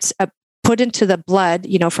it gets put into the blood,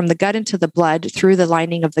 from the gut into the blood through the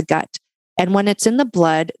lining of the gut. And when it's in the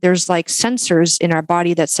blood, there's like sensors in our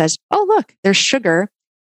body that says, oh, look, there's sugar.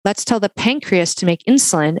 Let's tell the pancreas to make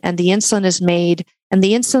insulin. And the insulin is made, and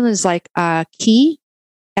the insulin is like a key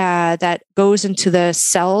that goes into the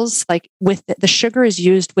cells. Like with the sugar is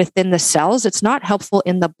used within the cells. It's not helpful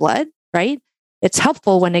in the blood, right? It's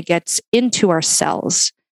helpful when it gets into our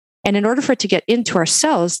cells. And in order for it to get into our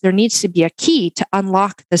cells, there needs to be a key to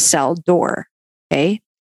unlock the cell door, okay?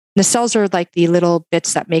 The cells are like the little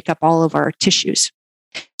bits that make up all of our tissues.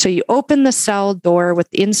 So you open the cell door with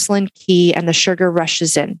the insulin key and the sugar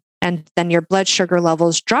rushes in, and then your blood sugar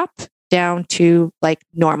levels drop down to like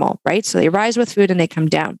normal, right? So they rise with food and they come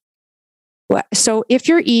down. So if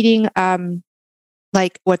you're eating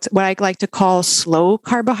like what I like to call slow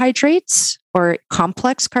carbohydrates, or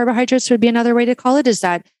complex carbohydrates would be another way to call it, is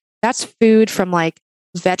that's food from like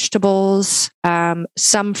vegetables,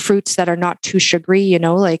 some fruits that are not too sugary,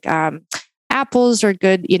 like apples are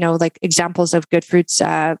good, like examples of good fruits.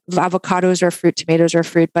 Avocados are fruit, tomatoes are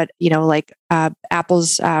fruit, but like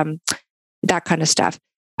apples, that kind of stuff.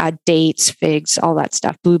 Dates, figs, all that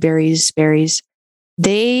stuff, blueberries, berries,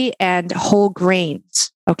 and whole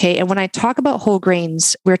grains. Okay. And when I talk about whole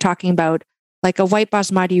grains, we're talking about like a white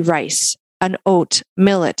basmati rice, an oat,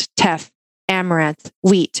 millet, teff, amaranth,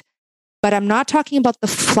 wheat. But I'm not talking about the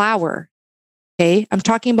flour. Okay. I'm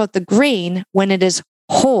talking about the grain when it is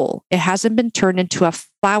whole. It hasn't been turned into a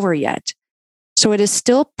flour yet. So it is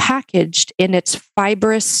still packaged in its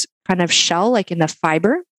fibrous kind of shell, like in the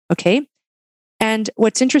fiber. Okay. And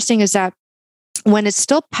what's interesting is that when it's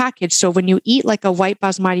still packaged, so when you eat like a white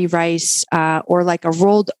basmati rice or like a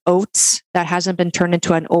rolled oats that hasn't been turned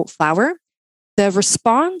into an oat flour, the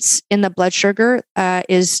response in the blood sugar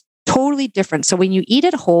is totally different. So when you eat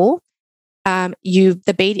it whole,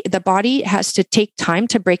 the body has to take time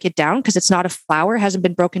to break it down because it's not a flour, hasn't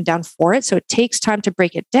been broken down for it. So it takes time to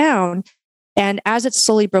break it down. And as it's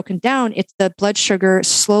slowly broken down, the blood sugar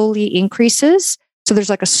slowly increases. So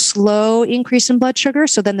there's like a slow increase in blood sugar.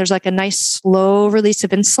 So then there's like a nice slow release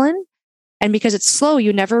of insulin. And because it's slow,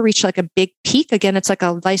 you never reach like a big peak. Again, it's like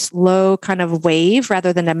a nice low kind of wave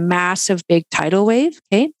rather than a massive big tidal wave.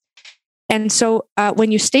 Okay. And so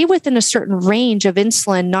when you stay within a certain range of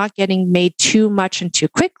insulin, not getting made too much and too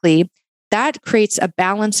quickly, that creates a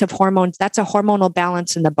balance of hormones. That's a hormonal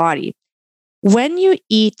balance in the body. When you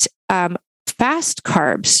eat fast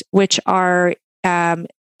carbs, which are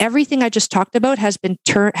everything I just talked about has been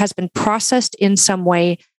processed in some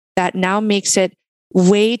way that now makes it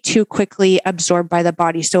way too quickly absorbed by the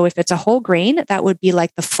body. So if it's a whole grain, that would be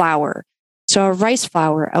like the flour. So a rice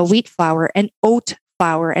flour, a wheat flour, an oat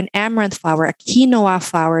flour, an amaranth flour, a quinoa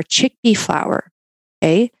flour, chickpea flour.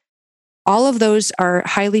 Okay. All of those are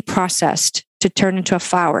highly processed to turn into a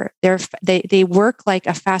flour. They work like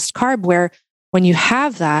a fast carb where when you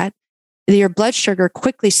have that, your blood sugar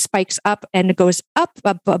quickly spikes up and goes up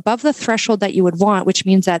above the threshold that you would want, which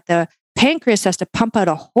means that the pancreas has to pump out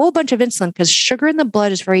a whole bunch of insulin because sugar in the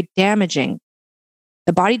blood is very damaging.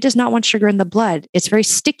 The body does not want sugar in the blood. It's very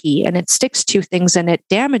sticky and it sticks to things and it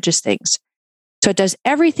damages things. So it does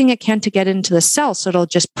everything it can to get into the cell. So it'll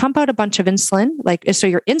just pump out a bunch of insulin, so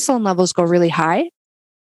your insulin levels go really high.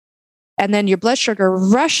 And then your blood sugar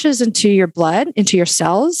rushes into your blood, into your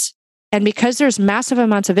cells. And because there's massive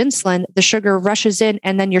amounts of insulin, the sugar rushes in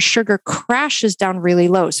and then your sugar crashes down really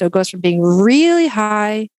low. So it goes from being really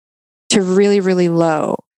high to really, really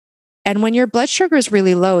low. And when your blood sugar is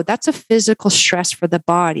really low, that's a physical stress for the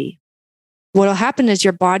body. What will happen is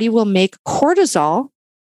your body will make cortisol,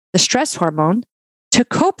 the stress hormone, to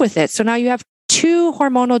cope with it. So now you have two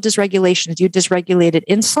hormonal dysregulations. You dysregulated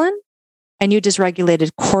insulin and you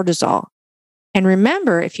dysregulated cortisol. And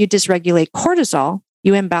remember, if you dysregulate cortisol,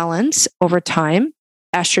 you imbalance over time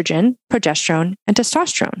estrogen, progesterone, and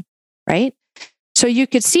testosterone, right? So you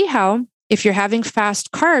could see how if you're having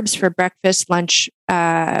fast carbs for breakfast, lunch,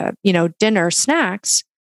 dinner, snacks,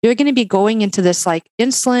 you're going to be going into this like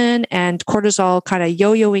insulin and cortisol kind of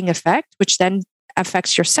yo-yoing effect, which then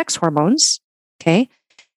affects your sex hormones. Okay.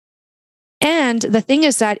 And the thing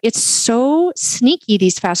is that it's so sneaky,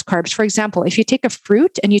 these fast carbs. For example, if you take a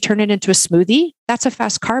fruit and you turn it into a smoothie, that's a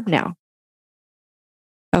fast carb now.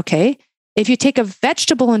 Okay. If you take a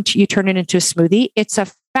vegetable and you turn it into a smoothie, it's a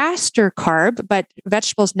faster carb, but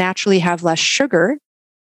vegetables naturally have less sugar.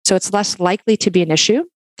 So it's less likely to be an issue.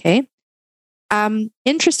 Okay.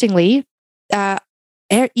 Interestingly,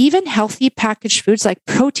 even healthy packaged foods like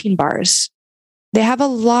protein bars, they have a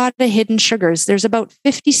lot of hidden sugars. There's about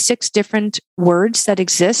 56 different words that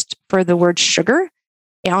exist for the word sugar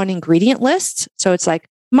on ingredient lists. So it's like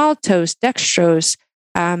maltose, dextrose,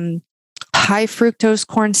 high fructose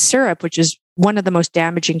corn syrup, which is one of the most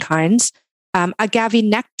damaging kinds, agave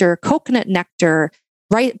nectar, coconut nectar,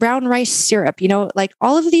 brown rice syrup, like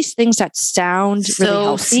all of these things that sound so really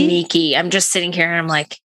healthy. Sneaky. I'm just sitting here and I'm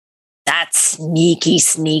like, that's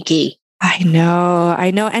sneaky. I know.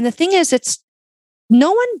 And the thing is,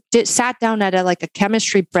 no one sat down at a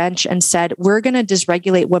chemistry bench and said, we're going to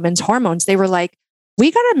dysregulate women's hormones. They were like,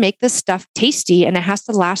 we got to make this stuff tasty and it has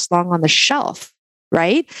to last long on the shelf.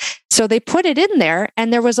 Right. So they put it in there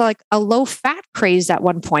and there was like a low fat craze at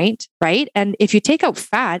one point. Right. And if you take out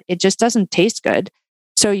fat, it just doesn't taste good.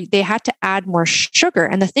 So they had to add more sugar.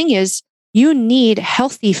 And the thing is, you need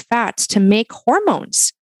healthy fats to make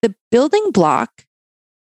hormones. The building block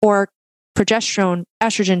for progesterone,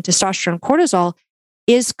 estrogen, testosterone, cortisol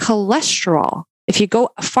is cholesterol. If you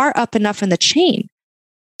go far up enough in the chain.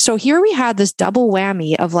 So here we had this double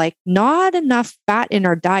whammy of like not enough fat in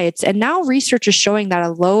our diets. And now research is showing that a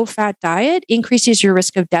low fat diet increases your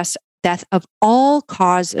risk of death of all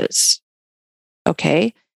causes.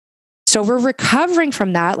 Okay. So we're recovering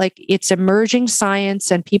from that. Like it's emerging science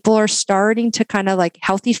and people are starting to kind of like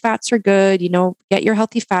healthy fats are good, get your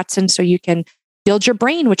healthy fats in so you can build your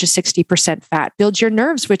brain, which is 60% fat, build your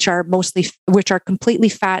nerves, which are completely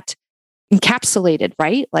fat encapsulated,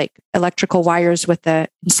 right? Like electrical wires with the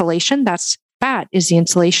insulation, that's fat is the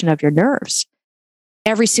insulation of your nerves.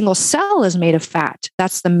 Every single cell is made of fat.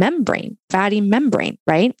 That's the membrane, fatty membrane,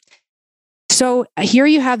 right? So here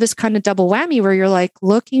you have this kind of double whammy where you're like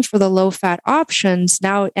looking for the low fat options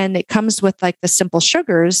now, and it comes with like the simple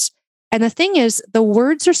sugars. And the thing is, the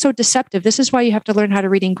words are so deceptive. This is why you have to learn how to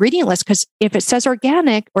read ingredient lists, because if it says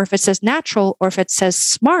organic or if it says natural or if it says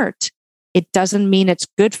smart, it doesn't mean it's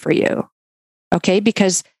good for you. Okay,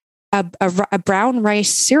 because a brown rice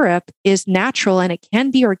syrup is natural and it can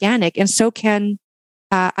be organic, and so can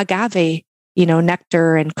agave,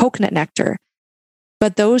 nectar and coconut nectar.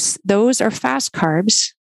 But those are fast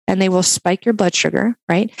carbs, and they will spike your blood sugar,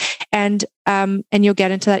 right? And you'll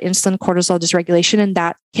get into that insulin cortisol dysregulation, and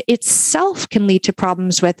that itself can lead to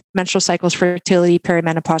problems with menstrual cycles, fertility,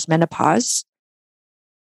 perimenopause, menopause.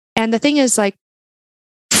 And the thing is, like,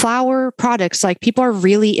 flour products, like people are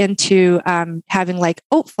really into having like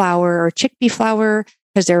oat flour or chickpea flour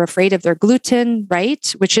because they're afraid of their gluten,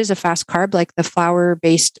 right? Which is a fast carb, like the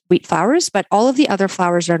flour-based wheat flours. But all of the other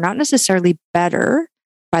flours are not necessarily better,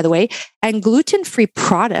 by the way. And gluten-free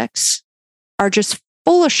products are just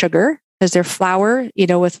full of sugar because they're flour,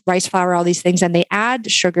 with rice flour, all these things. And they add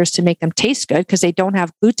sugars to make them taste good because they don't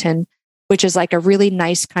have gluten, which is like a really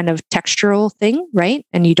nice kind of textural thing, right?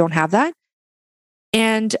 And you don't have that.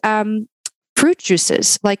 And fruit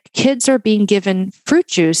juices, like kids are being given fruit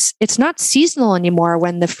juice. It's not seasonal anymore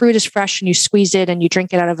when the fruit is fresh and you squeeze it and you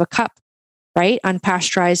drink it out of a cup, right?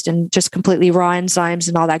 Unpasteurized and just completely raw enzymes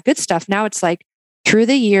and all that good stuff. Now it's like through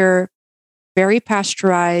the year, very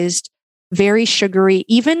pasteurized, very sugary.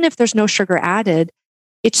 Even if there's no sugar added,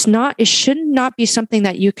 it should not be something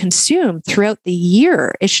that you consume throughout the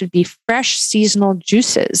year. It should be fresh seasonal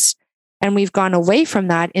juices. And we've gone away from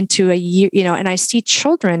that into a year, and I see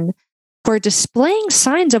children who are displaying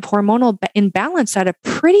signs of hormonal imbalance at a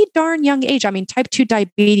pretty darn young age. I mean, type 2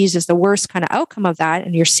 diabetes is the worst kind of outcome of that.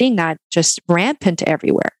 And you're seeing that just rampant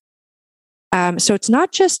everywhere. So it's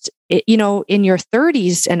not just, in your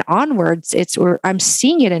 30s and onwards, I'm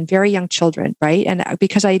seeing it in very young children, right? And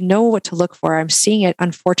because I know what to look for, I'm seeing it,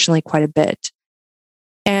 unfortunately, quite a bit.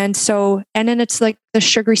 And so, and then it's like the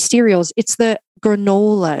sugary cereals, it's the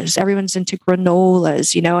granolas. Everyone's into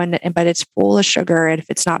granolas, but it's full of sugar and if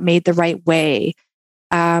it's not made the right way.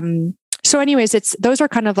 So anyways, those are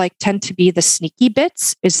kind of like tend to be the sneaky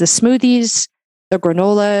bits is the smoothies, the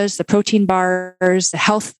granolas, the protein bars, the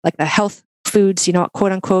health foods,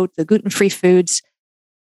 quote unquote, the gluten-free foods.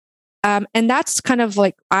 And that's kind of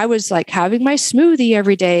like, I was like having my smoothie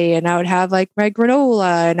every day and I would have like my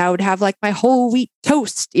granola and I would have like my whole wheat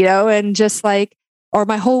toast, and just like, or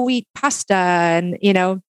my whole wheat pasta and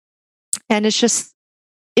it's just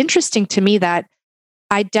interesting to me that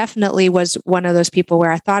I definitely was one of those people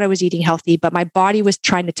where I thought I was eating healthy, but my body was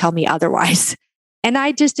trying to tell me otherwise. And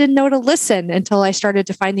I just didn't know to listen until I started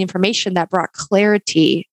to find the information that brought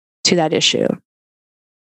clarity to that issue.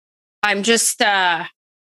 I'm just,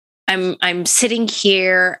 I'm sitting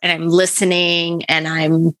here and I'm listening and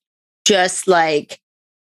I'm just like,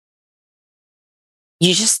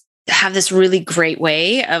 you just have this really great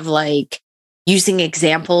way of like using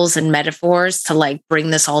examples and metaphors to like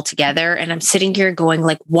bring this all together. And I'm sitting here going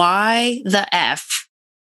like, why the F?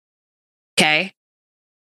 Okay.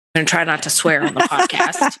 I'm going to try not to swear on the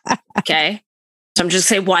podcast. Okay. So I'm just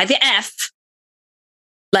saying, why the F?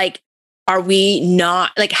 Like, are we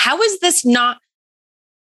not like, how is this not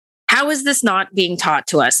being taught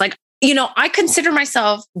to us? Like, I consider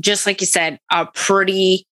myself, just like you said, a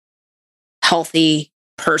pretty healthy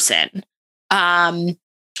person.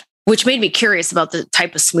 Which made me curious about the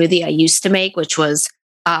type of smoothie I used to make, which was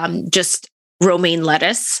just romaine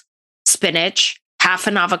lettuce, spinach, half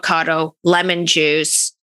an avocado, lemon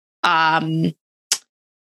juice. It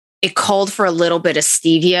called for a little bit of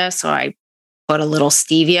stevia, so I put a little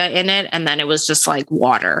stevia in it, and then it was just like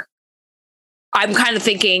water. I'm kind of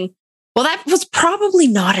thinking, well, that was probably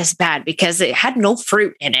not as bad because it had no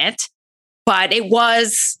fruit in it, but it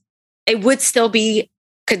would still be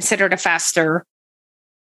considered a faster.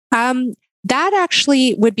 That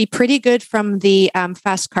actually would be pretty good from the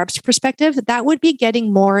fast carbs perspective. That would be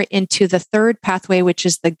getting more into the third pathway, which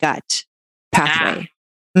is the gut pathway.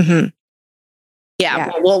 Mm-hmm.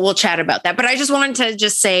 Yeah. We'll chat about that. But I just wanted to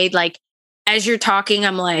just say, like, as you're talking,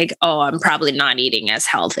 I'm like, oh, I'm probably not eating as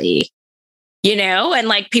healthy, and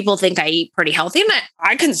like people think I eat pretty healthy and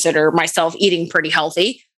I consider myself eating pretty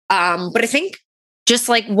healthy. But I think just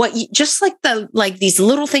like these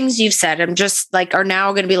little things you've said, I'm just like, are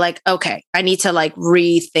now going to be like, okay, I need to like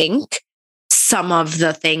rethink some of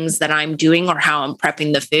the things that I'm doing or how I'm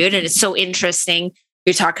prepping the food. And it's so interesting.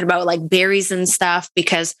 You're talking about like berries and stuff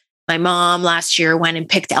because my mom last year went and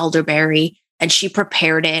picked elderberry and she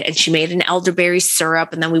prepared it and she made an elderberry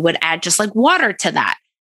syrup. And then we would add just like water to that.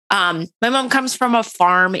 My mom comes from a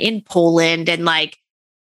farm in Poland and like,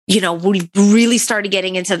 we really started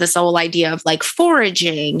getting into this whole idea of like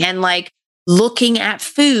foraging and like looking at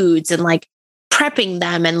foods and like prepping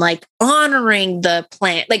them and like honoring the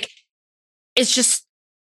plant. Like, it's just,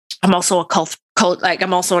 I'm also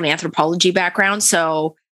I'm also an anthropology background.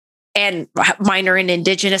 So, and minor in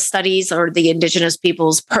Indigenous studies or the Indigenous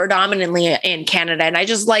peoples predominantly in Canada. And I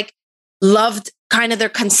just like loved kind of their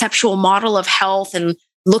conceptual model of health and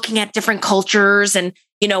looking at different cultures. And,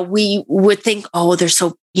 we would think, oh, they're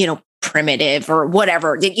so, primitive or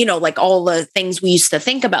whatever, like all the things we used to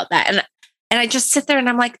think about that. And I just sit there and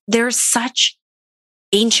I'm like, there's such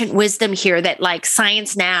ancient wisdom here that like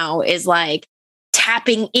science now is like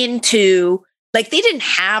tapping into, like they didn't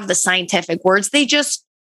have the scientific words. They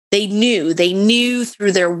knew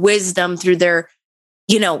through their wisdom, through their,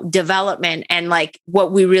 development. And like,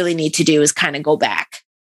 what we really need to do is kind of go back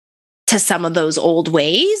to some of those old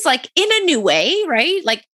ways, like in a new way, right?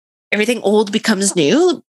 Like everything old becomes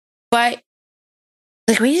new, but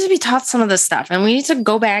like we need to be taught some of this stuff and we need to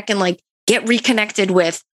go back and like get reconnected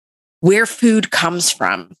with where food comes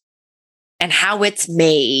from and how it's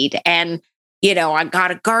made. And, I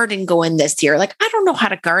got a garden going this year. Like, I don't know how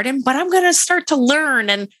to garden, but I'm going to start to learn.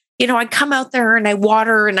 And, I come out there and I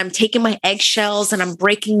water and I'm taking my eggshells and I'm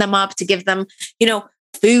breaking them up to give them,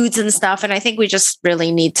 foods and stuff. And I think we just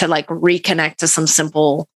really need to like reconnect to some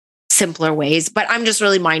simpler ways, but I'm just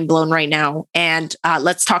really mind blown right now. And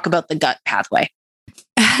let's talk about the gut pathway.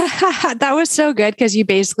 That was so good because you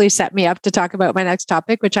basically set me up to talk about my next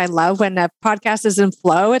topic, which I love. When a podcast is in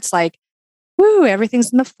flow, it's like, woo,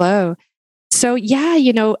 everything's in the flow. So yeah,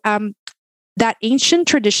 that ancient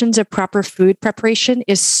traditions of proper food preparation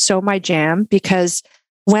is so my jam because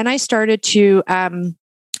when I started to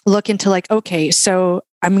look into like, okay, so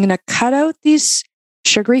I'm going to cut out these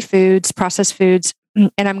sugary foods, processed foods,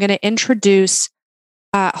 and I'm going to introduce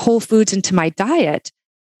whole foods into my diet.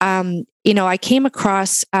 I came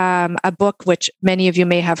across a book which many of you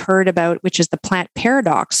may have heard about, which is The Plant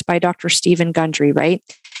Paradox by Dr. Stephen Gundry, right?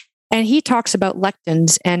 And he talks about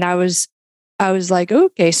lectins, and I was like,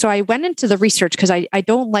 okay. So I went into the research because I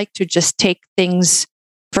don't like to just take things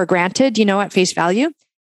for granted, at face value.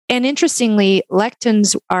 And interestingly,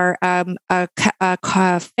 lectins are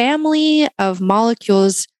a family of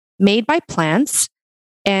molecules made by plants,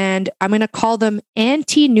 and I'm going to call them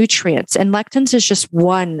anti-nutrients. And lectins is just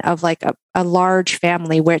one of like a large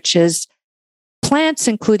family, which is plants,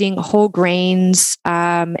 including whole grains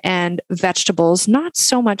and vegetables, not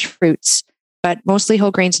so much fruits, but mostly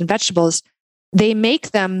whole grains and vegetables. They make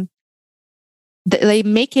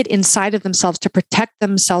it inside of themselves to protect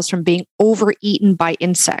themselves from being overeaten by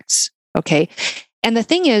insects. Okay. And the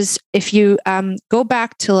thing is, if you go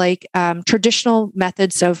back to like traditional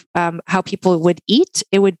methods of how people would eat,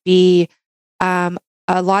 it would be a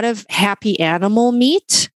lot of happy animal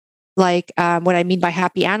meat. Like what I mean by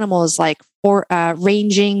happy animal is like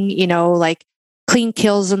ranging, like clean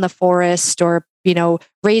kills in the forest, or,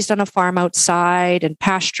 raised on a farm outside and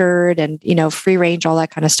pastured and, free range, all that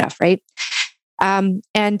kind of stuff. Right.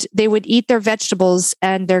 And they would eat their vegetables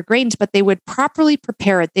and their grains, but they would properly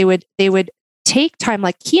prepare it. They would take time,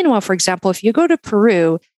 like quinoa, for example. If you go to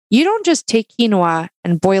Peru, you don't just take quinoa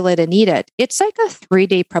and boil it and eat it. It's like a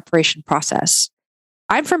 3-day preparation process.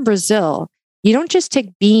 I'm from Brazil. You don't just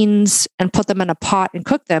take beans and put them in a pot and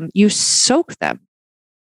cook them. You soak them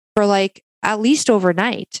for like at least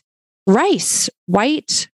overnight. Rice,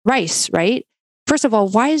 white rice, right? First of all,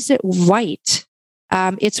 why is it white?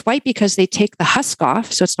 It's white because they take the husk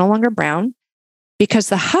off, so it's no longer brown, because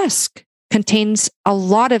the husk contains a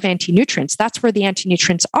lot of anti-nutrients. That's where the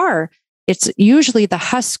anti-nutrients are. It's usually the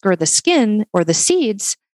husk or the skin or the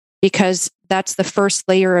seeds, because that's the first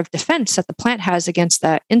layer of defense that the plant has against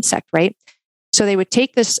the insect, right? So they would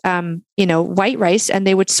take this, white rice, and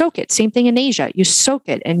they would soak it. Same thing in Asia. You soak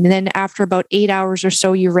it, and then after about 8 hours or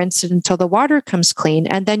so, you rinse it until the water comes clean,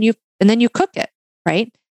 and then you cook it, right?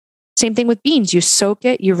 Same thing with beans. You soak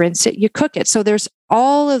it, you rinse it, you cook it. So there's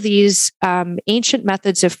all of these ancient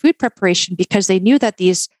methods of food preparation, because they knew that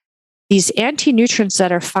these anti-nutrients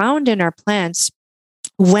that are found in our plants,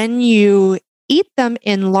 when you eat them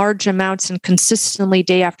in large amounts and consistently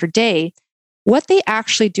day after day, what they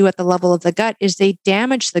actually do at the level of the gut is they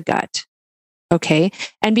damage the gut. Okay.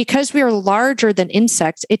 And because we are larger than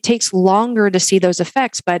insects, it takes longer to see those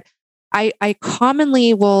effects. But I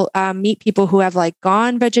commonly will meet people who have like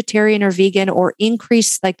gone vegetarian or vegan, or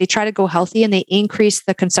increase, like they try to go healthy and they increase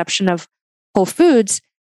the consumption of whole foods,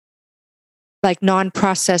 like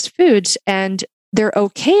non-processed foods. And they're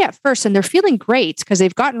okay at first and they're feeling great because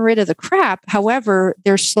they've gotten rid of the crap. However,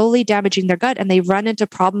 they're slowly damaging their gut, and they run into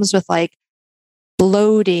problems with like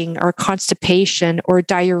bloating or constipation or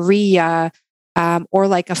diarrhea, or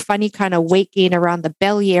like a funny kind of weight gain around the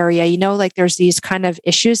belly area. Like there's these kind of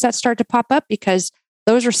issues that start to pop up, because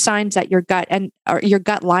those are signs that your gut or your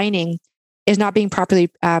gut lining is not being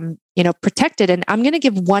properly, protected. And I'm going to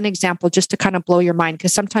give one example just to kind of blow your mind,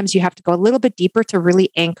 because sometimes you have to go a little bit deeper to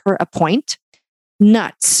really anchor a point.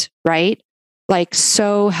 Nuts, right? Like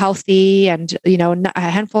so healthy, and, a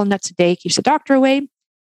handful of nuts a day keeps the doctor away.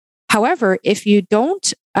 However, if you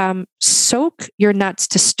don't soak your nuts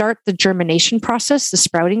to start the germination process, the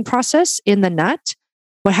sprouting process in the nut,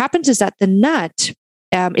 what happens is that the nut,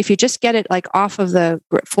 if you just get it like off of the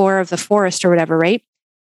floor of the forest or whatever, right?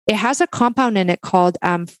 It has a compound in it called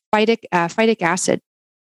phytic acid.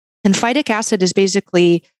 And phytic acid is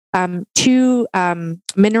basically two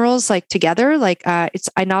minerals like together, like it's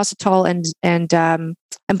inositol and I'm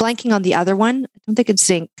blanking on the other one. I don't think it's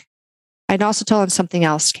zinc. Inositol and something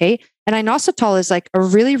else, okay? And inositol is like a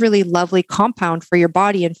really, really lovely compound for your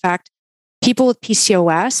body. In fact, people with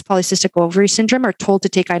PCOS, polycystic ovary syndrome, are told to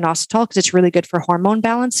take inositol because it's really good for hormone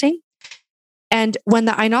balancing. And when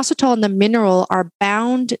the inositol and the mineral are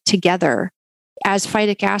bound together as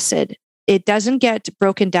phytic acid, it doesn't get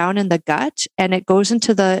broken down in the gut, and it goes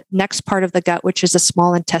into the next part of the gut, which is the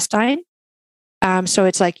small intestine. So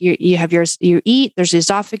it's like you have you eat, there's the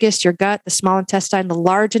esophagus, your gut, the small intestine, the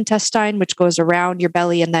large intestine, which goes around your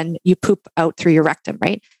belly, and then you poop out through your rectum,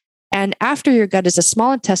 right? And after your gut is a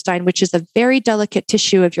small intestine, which is a very delicate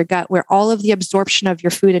tissue of your gut where all of the absorption of your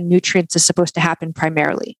food and nutrients is supposed to happen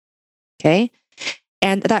primarily. Okay.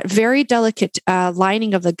 And that very delicate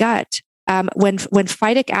lining of the gut, when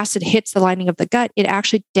phytic acid hits the lining of the gut, it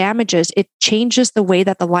actually damages, it changes the way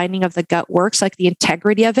that the lining of the gut works, like the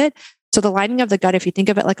integrity of it. So the lining of the gut, if you think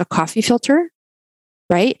of it like a coffee filter,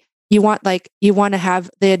 right? you want to have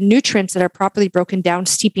the nutrients that are properly broken down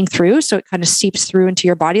seeping through. So it kind of seeps through into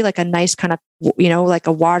your body like a nice kind of, like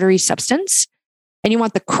a watery substance. And you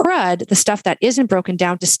want the crud, the stuff that isn't broken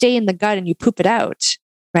down, to stay in the gut and you poop it out,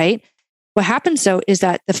 right? What happens though is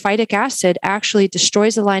that the phytic acid actually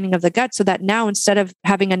destroys the lining of the gut, so that now instead of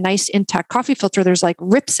having a nice intact coffee filter, there's like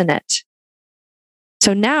rips in it.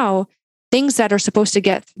 So now things that are supposed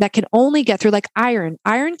to that can only get through, like iron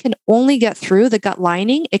can only get through the gut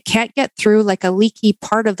lining. It can't get through like a leaky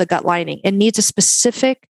part of the gut lining. It needs a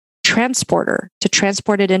specific transporter to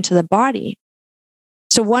transport it into the body.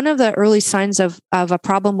 So one of the early signs of a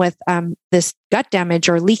problem with this gut damage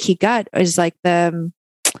or leaky gut is like the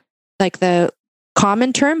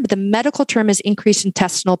common term, but the medical term is increased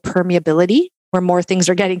intestinal permeability, where more things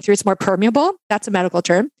are getting through. It's more permeable. That's a medical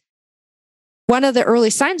term. One of the early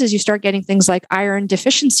signs is you start getting things like iron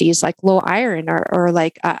deficiencies, like low iron or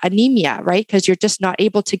like anemia, right? Because you're just not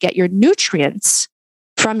able to get your nutrients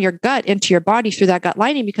from your gut into your body through that gut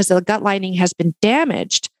lining because the gut lining has been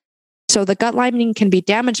damaged. So the gut lining can be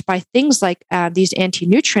damaged by things like these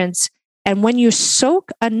anti-nutrients. And when you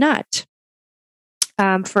soak a nut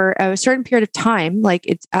for a certain period of time, like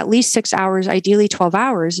it's at least 6 hours, ideally 12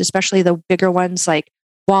 hours, especially the bigger ones like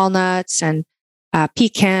walnuts and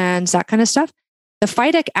pecans, that kind of stuff. The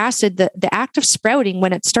phytic acid, the act of sprouting,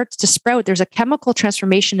 when it starts to sprout, there's a chemical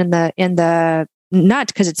transformation in the nut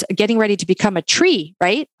because it's getting ready to become a tree,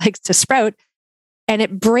 right? Like to sprout. And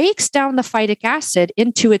it breaks down the phytic acid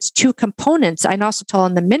into its two components, inositol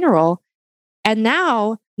and the mineral. And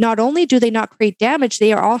now, not only do they not create damage,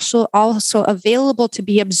 they are also available to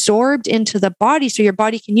be absorbed into the body so your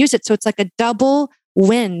body can use it. So it's like a double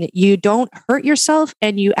win. You don't hurt yourself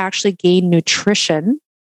and you actually gain nutrition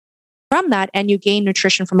from that, and you gain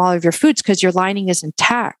nutrition from all of your foods because your lining is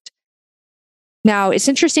intact. Now, it's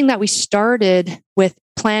interesting that we started with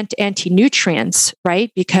plant anti-nutrients,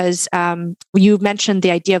 right? Because you mentioned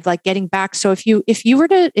the idea of like getting back. So if you're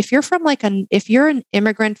an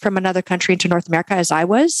immigrant from another country into North America, as I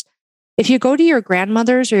was, if you go to your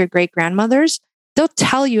grandmothers or your great grandmothers, they'll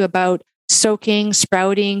tell you about soaking,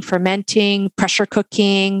 sprouting, fermenting, pressure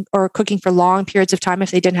cooking, or cooking for long periods of time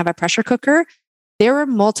if they didn't have a pressure cooker. There were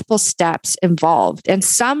multiple steps involved, and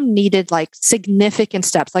some needed like significant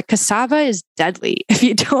steps. Like cassava is deadly if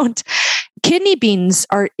you don't. Kidney beans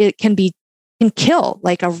can kill.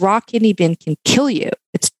 Like a raw kidney bean can kill you.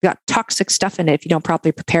 It's got toxic stuff in it if you don't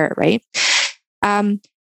properly prepare it, right?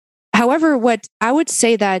 However, what I would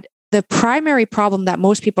say that the primary problem that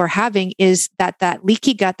most people are having is that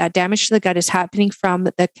leaky gut, that damage to the gut, is happening from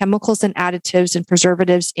the chemicals and additives and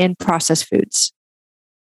preservatives in processed foods.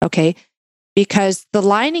 Okay. Because the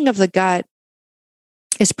lining of the gut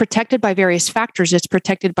is protected by various factors. It's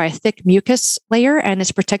protected by a thick mucus layer, and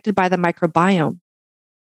it's protected by the microbiome,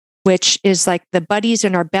 which is like the buddies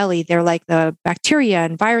in our belly. They're like the bacteria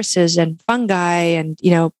and viruses and fungi and,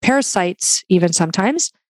 parasites, even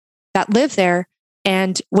sometimes, that live there.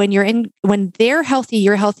 And when they're healthy,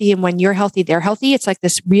 you're healthy. And when you're healthy, they're healthy. It's like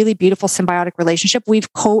this really beautiful symbiotic relationship.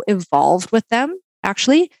 We've co-evolved with them,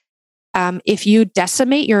 actually. If you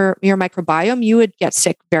decimate your microbiome, you would get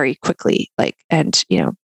sick very quickly. And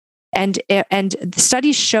the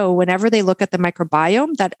studies show whenever they look at the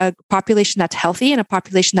microbiome that a population that's healthy and a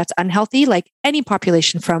population that's unhealthy, like any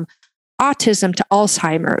population from autism to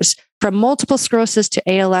Alzheimer's, from multiple sclerosis to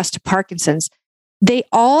ALS to Parkinson's, they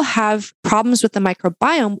all have problems with the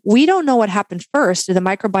microbiome. We don't know what happened first. Did the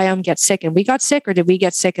microbiome get sick and we got sick, or did we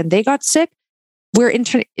get sick and they got sick? We're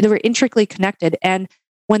intricately connected. And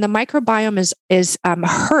when the microbiome is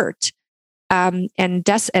hurt, and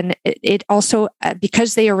it also,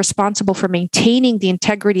 because they are responsible for maintaining the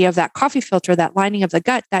integrity of that coffee filter, that lining of the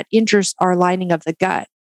gut, that injures our lining of the gut.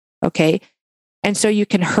 Okay. And so you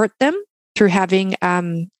can hurt them through having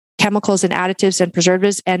chemicals and additives and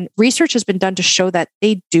preservatives. And research has been done to show that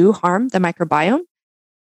they do harm the microbiome,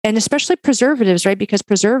 and especially preservatives, right? Because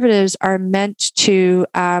preservatives are meant to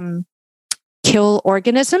kill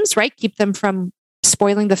organisms, right? Keep them from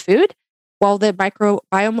spoiling the food, while the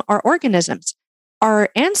microbiome are organisms. Our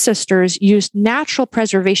ancestors used natural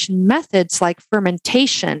preservation methods like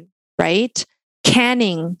fermentation, right?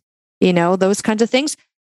 Canning, those kinds of things.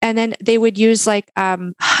 And then they would use like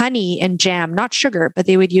honey in jam, not sugar, but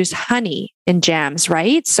they would use honey in jams,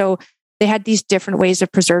 right? So they had these different ways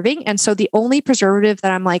of preserving. And so the only preservative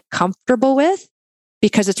that I'm like comfortable with,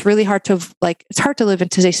 because it's really hard to it's hard to live in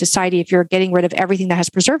today's society if you're getting rid of everything that has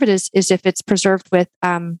preservatives, is if it's preserved with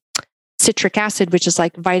citric acid, which is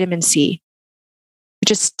like vitamin C, which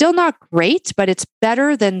is still not great, but it's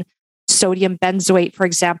better than sodium benzoate, for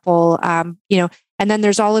example. And And then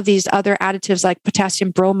there's all of these other additives like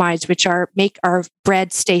potassium bromides, which make our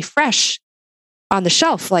bread stay fresh on the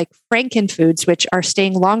shelf, like frankenfoods, which are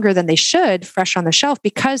staying longer than they should fresh on the shelf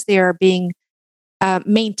because they are being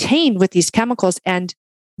maintained with these chemicals. And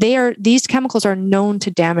these chemicals are known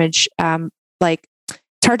to damage, like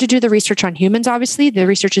it's hard to do the research on humans, obviously. The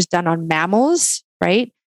research is done on mammals,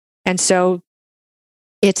 right? And so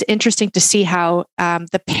it's interesting to see how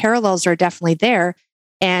the parallels are definitely there.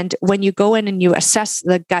 And when you go in and you assess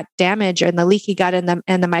the gut damage and the leaky gut and the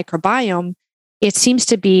microbiome,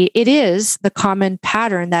 it is the common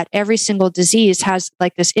pattern that every single disease has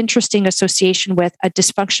like this interesting association with a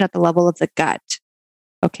dysfunction at the level of the gut.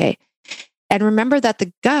 Okay. And remember that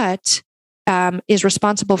the gut is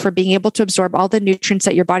responsible for being able to absorb all the nutrients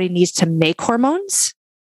that your body needs to make hormones,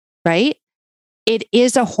 right? It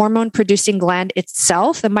is a hormone producing gland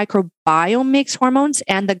itself. The microbiome makes hormones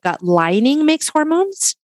and the gut lining makes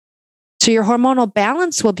hormones. So your hormonal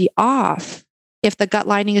balance will be off if the gut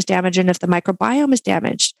lining is damaged and if the microbiome is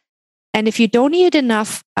damaged. And if you don't eat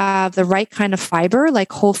enough of the right kind of fiber,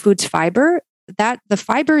 like whole foods fiber, that the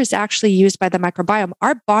fiber is actually used by the microbiome.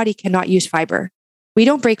 Our body cannot use fiber. We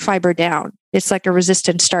don't break fiber down. It's like a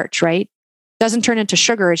resistant starch, right? Doesn't turn into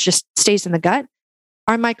sugar. It just stays in the gut.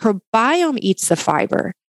 Our microbiome eats the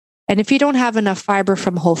fiber. And if you don't have enough fiber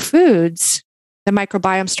from whole foods, the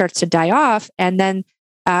microbiome starts to die off. And then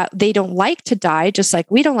they don't like to die, just like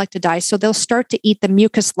we don't like to die. So they'll start to eat the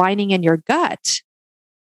mucus lining in your gut,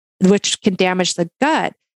 which can damage the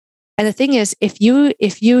gut. And the thing is, if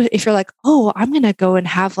you're like, oh, I'm going to go and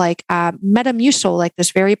have like Metamucil, like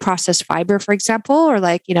this very processed fiber, for example, or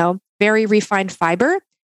like, very refined fiber,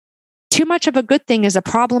 too much of a good thing is a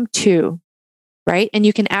problem too, right? And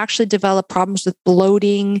you can actually develop problems with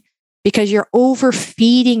bloating because you're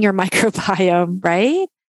overfeeding your microbiome, right?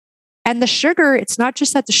 And the sugar, it's not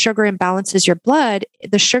just that the sugar imbalances your blood,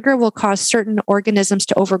 the sugar will cause certain organisms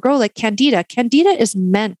to overgrow, like Candida. Candida is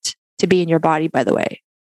meant to be in your body, by the way.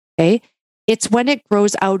 Okay. It's when it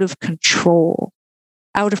grows out of control,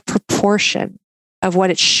 out of proportion of what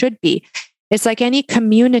it should be. It's like any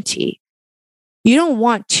community. You don't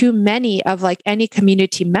want too many of like any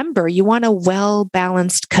community member. You want a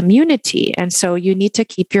well-balanced community. And so you need to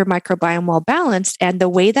keep your microbiome well-balanced. And the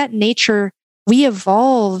way that nature, we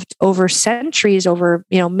evolved over centuries, over,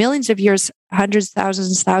 millions of years, hundreds,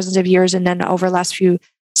 thousands of years, and then over the last few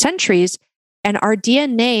centuries. And our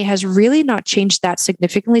DNA has really not changed that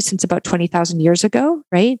significantly since about 20,000 years ago,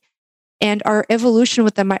 right? And our evolution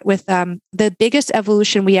with the biggest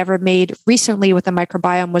evolution we ever made recently with the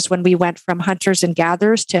microbiome was when we went from hunters and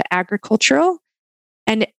gatherers to agricultural.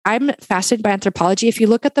 And I'm fascinated by anthropology. If you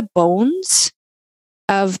look at the bones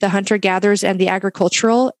of the hunter-gatherers and the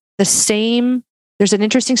agricultural, there's an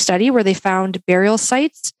interesting study where they found burial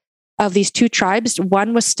sites of these two tribes.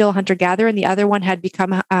 One was still hunter-gatherer and the other one had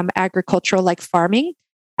become agricultural, like farming,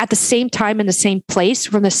 at the same time in the same place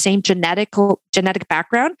from the same genetic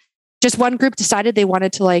background. Just one group decided they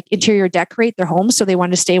wanted to like interior decorate their homes, so they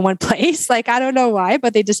wanted to stay in one place. Like, I don't know why,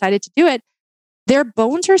 but they decided to do it. Their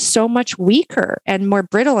bones are so much weaker and more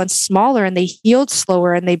brittle and smaller, and they healed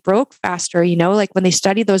slower and they broke faster, like when they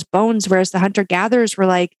studied those bones, whereas the hunter-gatherers were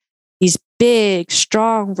like these big,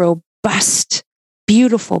 strong, robust,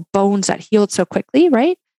 beautiful bones that healed so quickly,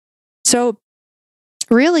 right? So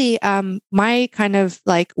really, my kind of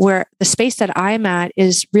like where the space that I'm at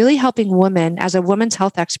is really helping women as a women's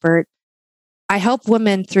health expert. I help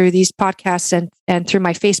women through these podcasts and through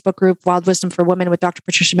my Facebook group, Wild Wisdom for Women with Dr.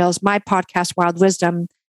 Patricia Mills, my podcast, Wild Wisdom,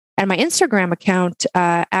 and my Instagram account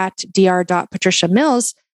at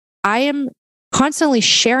dr.patriciamills. I am constantly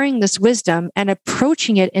sharing this wisdom and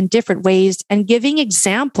approaching it in different ways and giving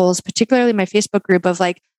examples, particularly my Facebook group, of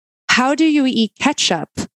like, how do you eat ketchup?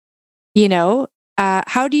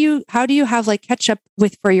 How do you have like ketchup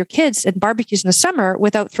for your kids and barbecues in the summer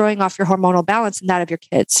without throwing off your hormonal balance and that of your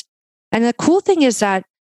kids? And the cool thing is that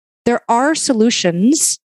there are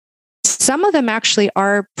solutions. Some of them actually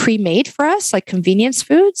are pre-made for us, like convenience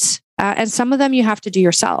foods, and some of them you have to do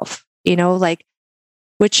yourself.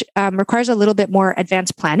 Which requires a little bit more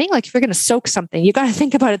advanced planning. Like if you're going to soak something, you got to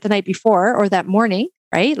think about it the night before or that morning,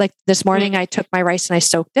 right? Like this morning, I took my rice and I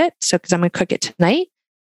soaked it, because I'm going to cook it tonight.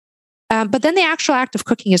 But then the actual act of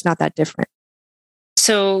cooking is not that different.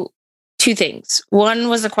 So two things. One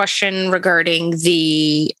was a question regarding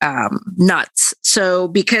the nuts. So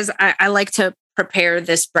because I like to prepare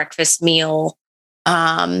this breakfast meal,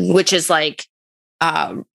 which is like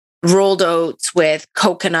rolled oats with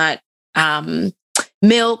coconut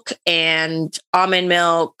milk and almond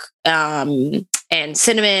milk and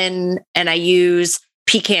cinnamon, and I use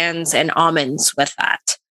pecans and almonds with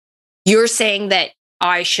that. you're saying that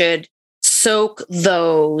I should soak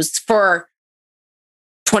those for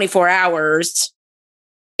 24 hours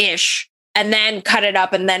ish, and then cut it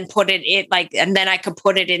up and then put it in and then I could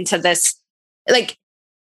put it into this, I'll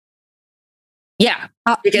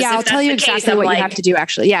tell you exactly what you have to do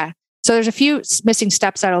actually. Yeah. So there's a few missing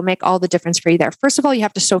steps that'll make all the difference for you there. First of all, you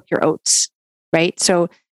have to soak your oats, right? So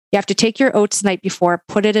you have to take your oats the night before,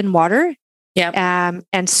 put it in water,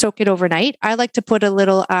 and soak it overnight. I like to put a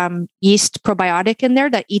little yeast probiotic in there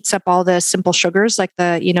that eats up all the simple sugars, like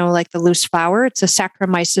the loose flour. It's a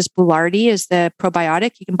Saccharomyces boulardii is the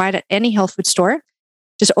probiotic. You can buy it at any health food store.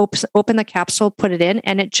 Just open the capsule, put it in,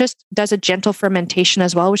 and it just does a gentle fermentation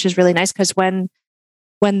as well, which is really nice because when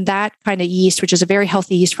that kind of yeast, which is a very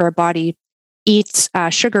healthy yeast for our body, eats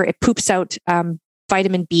sugar, it poops out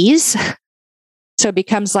vitamin Bs. So it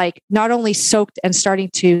becomes like not only soaked and starting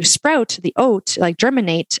to sprout the oat, like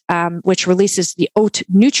germinate, which releases the oat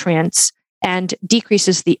nutrients and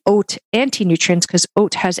decreases the oat anti-nutrients because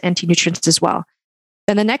oat has anti-nutrients as well.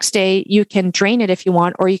 Then the next day you can drain it if you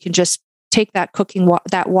want, or you can just take that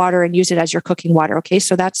that water and use it as your cooking water. Okay.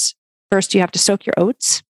 So that's first, you have to soak your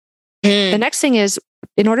oats. The next thing is,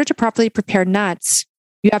 in order to properly prepare nuts,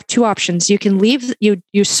 you have two options. You can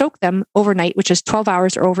you soak them overnight, which is 12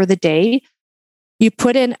 hours or over the day. You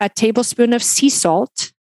put in a tablespoon of sea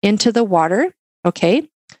salt into the water, okay?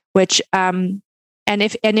 Which and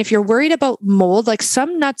if you're worried about mold, like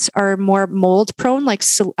some nuts are more mold prone, like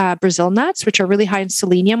Brazil nuts, which are really high in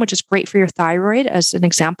selenium, which is great for your thyroid, as an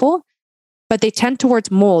example. But they tend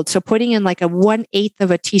towards mold. So putting in like a 1/8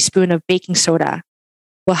 of a teaspoon of baking soda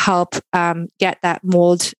will help get that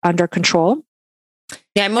mold under control.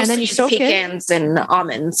 Yeah, mostly use pecans and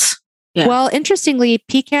almonds. Yeah. Well, interestingly,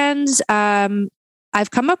 pecans.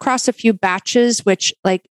 I've come across a few batches which,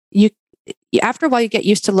 like, after a while you get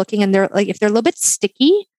used to looking, and they're like, if they're a little bit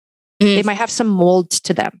sticky, they might have some mold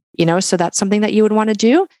to them, so that's something that you would want to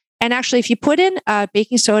do. And actually, if you put in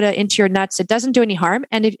baking soda into your nuts, it doesn't do any harm.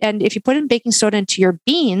 And if you put in baking soda into your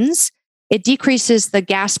beans, it decreases the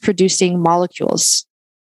gas producing molecules.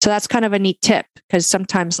 So that's kind of a neat tip, because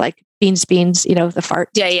sometimes like beans, the fart,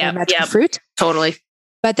 fruit. Totally.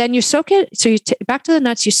 But then you soak it. So back to the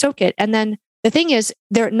nuts, you soak it. And then the thing is,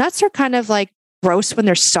 their nuts are kind of like gross when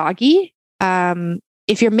they're soggy.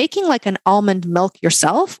 If you're making like an almond milk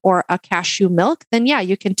yourself or a cashew milk, then yeah,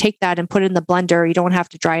 you can take that and put it in the blender. You don't have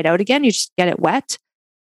to dry it out again. You just get it wet.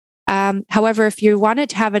 However, if you wanted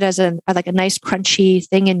to have it as a nice crunchy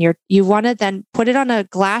thing you want to then put it on a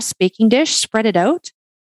glass baking dish, spread it out,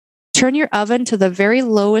 turn your oven to the very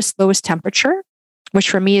lowest temperature, which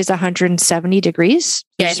for me is 170 degrees.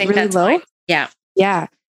 Yeah, I think really that's low. Fine. Yeah. Yeah.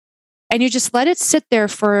 And you just let it sit there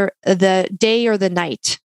for the day or the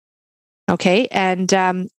night. Okay. And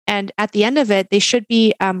at the end of it, they should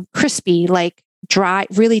be crispy, like dry,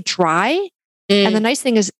 really dry. And the nice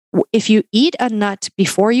thing is, if you eat a nut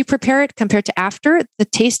before you prepare it compared to after, the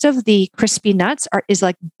taste of the crispy nuts is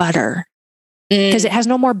like butter, because it has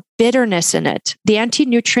no more bitterness in it. The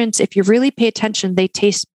anti-nutrients, if you really pay attention, they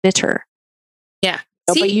taste bitter. Yeah.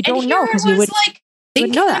 So, but you don't know, because you would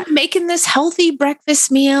thinking know that. Making this healthy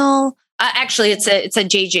breakfast meal. Actually, it's a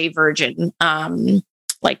JJ Virgin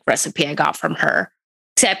recipe I got from her.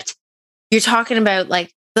 Except you're talking about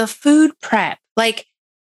like the food prep. Like,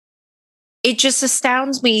 it just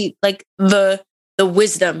astounds me, like the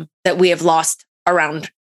wisdom that we have lost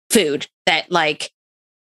around food that like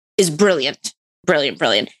is brilliant.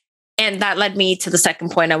 And that led me to the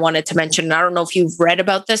second point I wanted to mention. And I don't know if you've read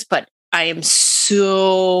about this, but I am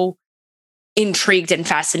so intrigued and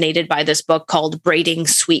fascinated by this book called Braiding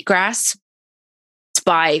Sweetgrass. It's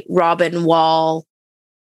by Robin Wall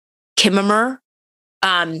Kimmerer.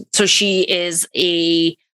 So she is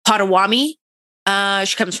a Potawatomi.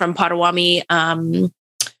 She comes from Potawatomi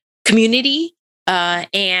community,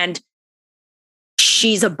 and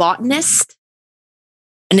she's a botanist,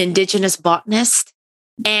 an indigenous botanist.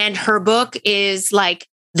 And her book is like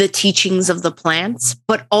the teachings of the plants,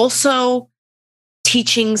 but also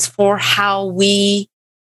teachings for how we,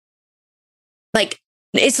 like,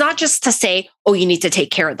 it's not just to say, oh, you need to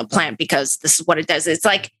take care of the plant because this is what it does. It's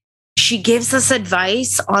like she gives us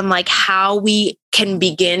advice on like how we can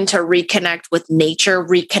begin to reconnect with nature,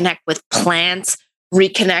 reconnect with plants,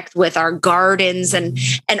 reconnect with our gardens, and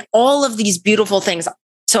all of these beautiful things.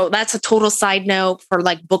 So that's a total side note for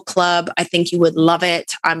like book club. I think you would love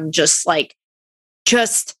it. I'm just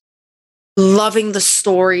loving the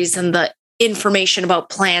stories and the information about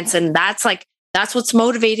plants. And that's what's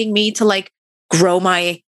motivating me to like grow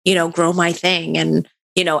my thing. And,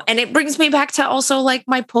 and it brings me back to also like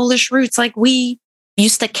my Polish roots. Like we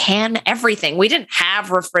used to can everything. We didn't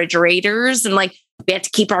have refrigerators, and like we had to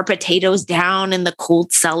keep our potatoes down in the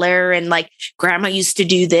cold cellar, and like grandma used to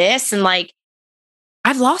do this, and like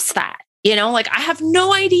I've lost that, like I have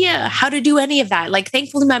no idea how to do any of that. Like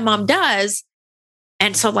thankfully my mom does.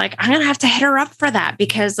 And so like I'm going to have to hit her up for that,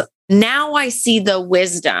 because now I see the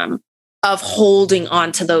wisdom of holding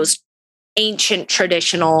on to those ancient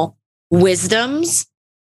traditional wisdoms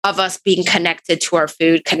of us being connected to our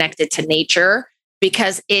food, connected to nature,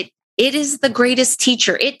 because it is the greatest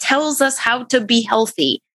teacher. It tells us how to be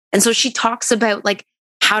healthy. And so she talks about like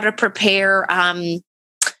how to prepare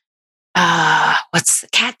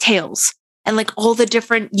cattails, and like all the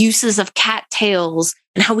different uses of cattails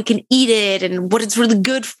and how we can eat it and what it's really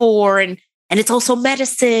good for. And it's also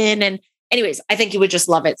medicine. And anyways, I think you would just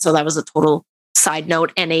love it. So that was a total side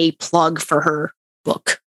note and a plug for her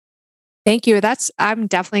book. Thank you. I'm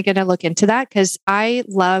definitely going to look into that, because I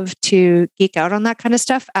love to geek out on that kind of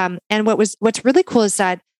stuff. And what's really cool is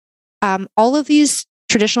that all of these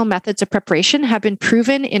traditional methods of preparation have been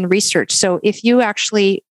proven in research. So if you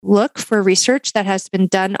actually look for research that has been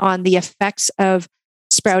done on the effects of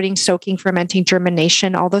sprouting, soaking, fermenting,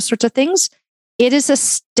 germination, all those sorts of things, it is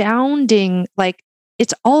astounding. Like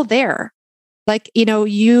it's all there. Like,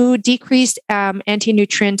 you decrease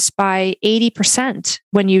anti-nutrients by 80%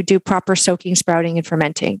 when you do proper soaking, sprouting, and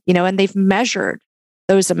fermenting, and they've measured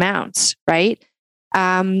those amounts, right?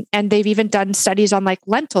 And they've even done studies on like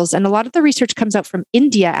lentils. And a lot of the research comes out from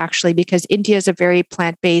India, actually, because India is a very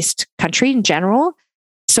plant-based country in general.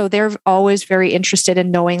 So they're always very interested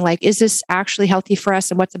in knowing, like, is this actually healthy for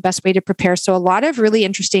us and what's the best way to prepare? So a lot of really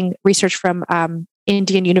interesting research from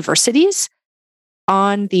Indian universities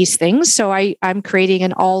on these things. So I'm creating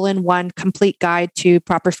an all-in-one complete guide to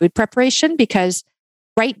proper food preparation, because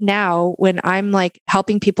right now when I'm like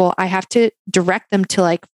helping people, I have to direct them to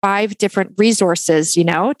like 5 different resources,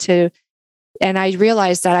 and I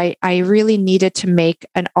realized that I really needed to make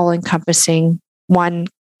an all-encompassing one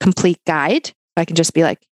complete guide. I can just be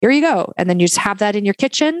like, here you go. And then you just have that in your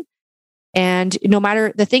kitchen. And no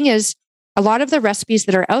matter, the thing is, a lot of the recipes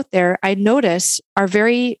that are out there, I notice, are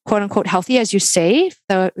very quote unquote healthy, as you say,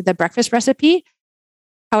 the breakfast recipe.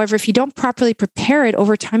 However, if you don't properly prepare it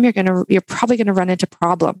over time, you're probably going to run into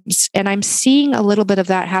problems. And I'm seeing a little bit of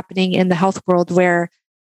that happening in the health world, where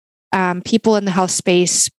people in the health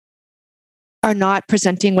space are not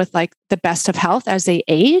presenting with like the best of health as they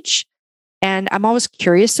age. And I'm always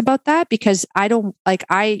curious about that, because I'm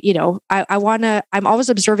always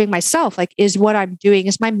observing myself, like, is what I'm doing,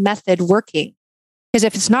 is my method working? Because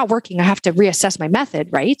if it's not working, I have to reassess my method,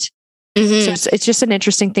 right? Mm-hmm. So it's just an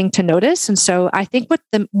interesting thing to notice. And so I think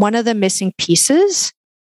one of the missing pieces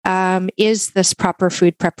is this proper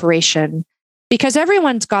food preparation, because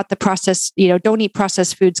everyone's got the process, don't eat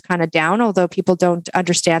processed foods kind of down, although people don't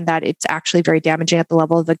understand that it's actually very damaging at the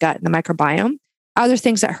level of the gut and the microbiome. Other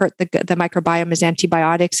things that hurt the microbiome is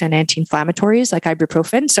antibiotics and anti-inflammatories like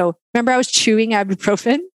ibuprofen. So remember, I was chewing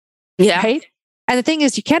ibuprofen, right? And the thing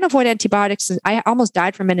is, you can't avoid antibiotics. I almost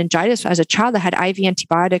died from meningitis as a child. I had IV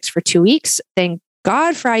antibiotics for 2 weeks. Thank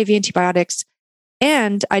God for IV antibiotics.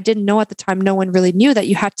 And I didn't know at the time, no one really knew that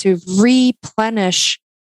you had to replenish,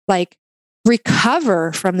 like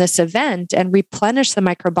recover from this event and replenish the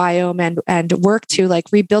microbiome and work to like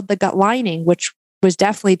rebuild the gut lining, which was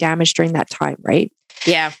definitely damaged during that time, right?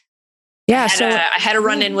 Yeah. Yeah. I had a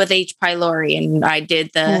run in with H. pylori, and I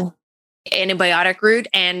did the antibiotic route.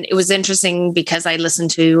 And it was interesting because I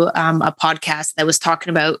listened to a podcast that was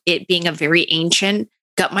talking about it being a very ancient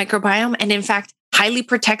gut microbiome. And in fact, highly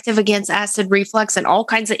protective against acid reflux and all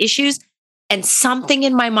kinds of issues. And something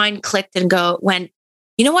in my mind clicked and went,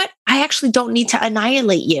 you know what? I actually don't need to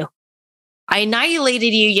annihilate you. I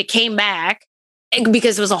annihilated you. You came back.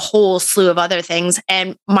 Because it was a whole slew of other things.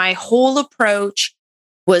 And my whole approach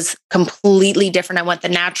was completely different. I went the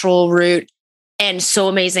natural route, and so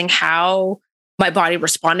amazing how my body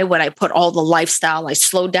responded when I put all the lifestyle. I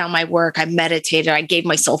slowed down my work. I meditated. I gave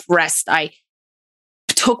myself rest. I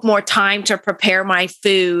took more time to prepare my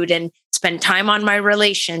food and spend time on my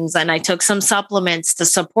relations. And I took some supplements to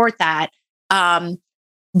support that.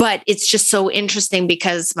 But it's just so interesting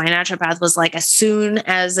because my naturopath was like, as soon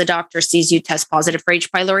as a doctor sees you test positive for H.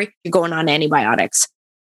 pylori, you're going on antibiotics.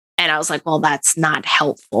 And I was like, well, that's not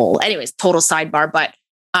helpful. Anyways, total sidebar, but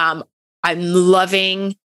I'm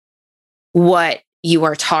loving what you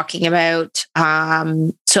are talking about.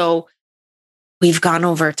 So we've gone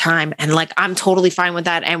over time, and like, I'm totally fine with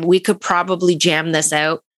that. And we could probably jam this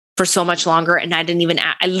out for so much longer. And I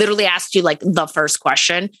literally asked you like the first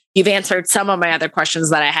question. You've answered some of my other questions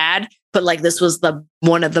that I had, but like, this was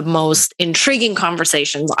one of the most intriguing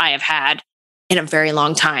conversations I have had in a very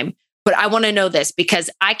long time. But I want to know this because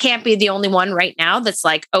I can't be the only one right now that's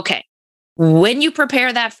like, okay, when you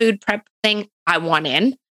prepare that food prep thing, I want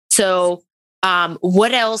in. So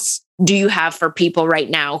what else do you have for people right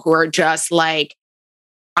now who are just like,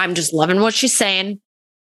 I'm just loving what she's saying.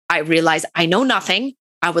 I realize I know nothing.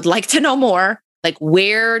 I would like to know more. Like,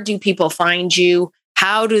 where do people find you?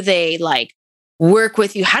 How do they like work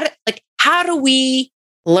with you? How do we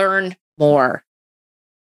learn more?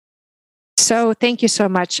 So thank you so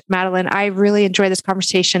much, Madeline. I really enjoyed this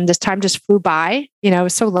conversation. This time just flew by. It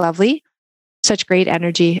was so lovely. Such great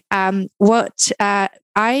energy. What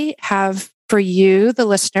I have for you, the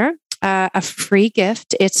listener, a free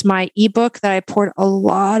gift. It's my ebook that I poured a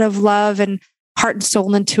lot of love and heart and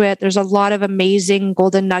soul into it. There's a lot of amazing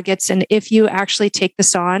golden nuggets. And if you actually take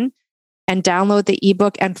this on and download the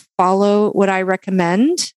ebook and follow what I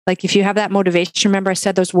recommend, like if you have that motivation, remember I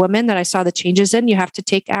said those women that I saw the changes in, you have to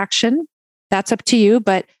take action. That's up to you.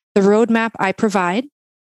 But the roadmap I provide,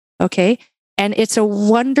 okay? And it's a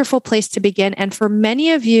wonderful place to begin. And for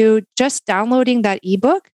many of you, just downloading that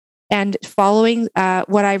ebook and following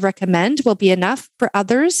what I recommend will be enough. For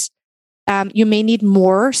others, you may need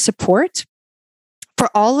more support. For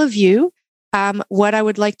all of you, what I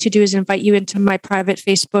would like to do is invite you into my private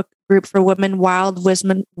Facebook group for women, Wild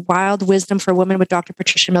Wisdom for Women with Dr.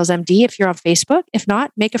 Patricia Mills, MD, if you're on Facebook. If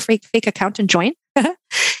not, make a fake account and join.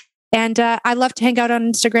 And I love to hang out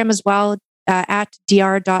on Instagram as well, at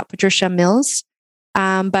dr.patriciamills.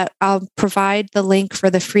 But I'll provide the link for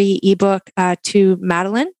the free ebook to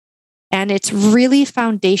Madeline. And it's really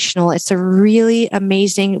foundational. It's a really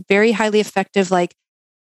amazing, very highly effective, like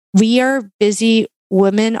we are busy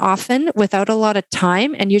women often without a lot of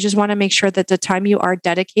time. And you just want to make sure that the time you are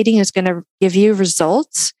dedicating is going to give you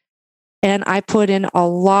results. And I put in a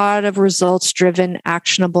lot of results-driven,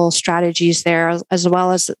 actionable strategies there, as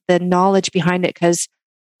well as the knowledge behind it. Because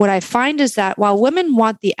what I find is that while women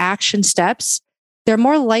want the action steps, they're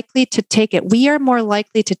more likely to take it. We are more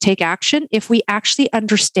likely to take action if we actually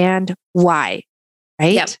understand why,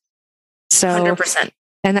 right? Yep. So 100%.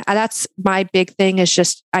 And that's my big thing is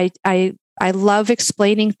just, I love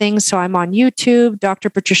explaining things. So I'm on YouTube,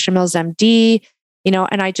 Dr. Patricia Mills, MD,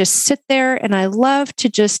 and I just sit there and I love to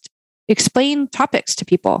just explain topics to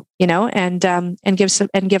people, and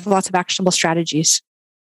give lots of actionable strategies.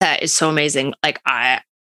 That is so amazing. Like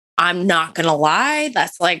I'm not going to lie.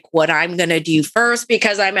 That's like what I'm going to do first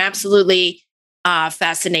because I'm absolutely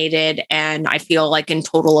fascinated and I feel like in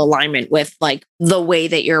total alignment with like the way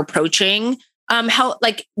that you're approaching health,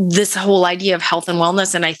 like this whole idea of health and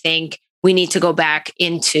wellness. And I think we need to go back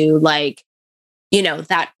into like,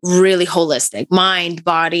 that really holistic mind,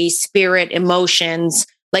 body, spirit, emotions,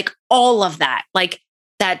 like all of that, like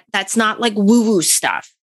that's not like woo-woo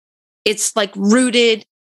stuff. It's like rooted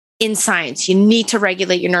in science. You need to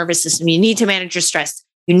regulate your nervous system. You need to manage your stress.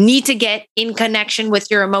 You need to get in connection with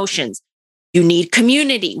your emotions. You need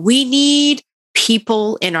community. We need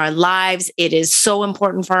people in our lives. It is so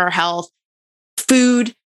important for our health.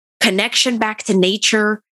 Food, connection back to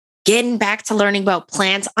nature, getting back to learning about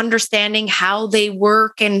plants, understanding how they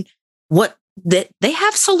work and what they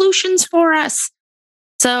have solutions for us.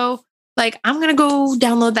 So like, I'm going to go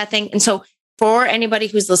download that thing. And so for anybody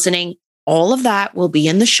who's listening, all of that will be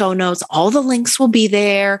in the show notes. All the links will be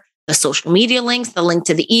there, the social media links, the link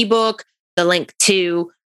to the ebook, the link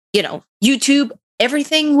to, YouTube,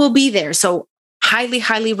 everything will be there. So highly,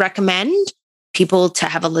 highly recommend people to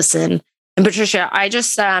have a listen. And Patricia, I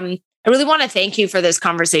just, I really want to thank you for this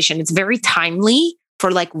conversation. It's very timely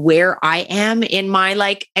for like where I am in my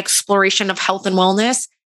like exploration of health and wellness.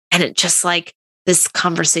 And it just like this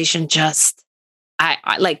conversation just, I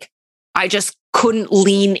just couldn't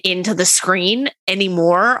lean into the screen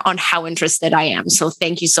anymore on how interested I am. So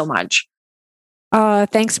thank you so much.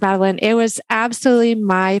 Thanks, Madeline. It was absolutely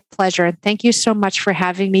my pleasure. And thank you so much for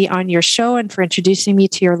having me on your show and for introducing me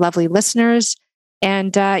to your lovely listeners.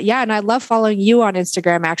 And and I love following you on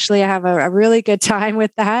Instagram. Actually, I have a really good time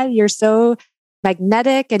with that. You're so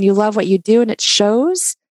magnetic and you love what you do and it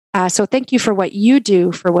shows. So thank you for what you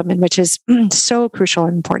do for women, which is so crucial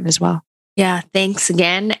and important as well. Yeah, thanks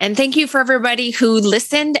again. And thank you for everybody who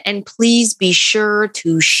listened. And please be sure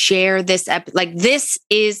to share this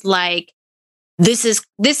this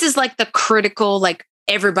is like the critical, like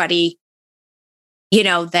everybody,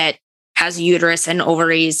 that has a uterus and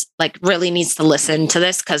ovaries, like really needs to listen to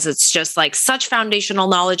this because it's just like such foundational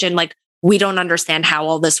knowledge. And like, we don't understand how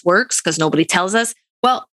all this works because nobody tells us.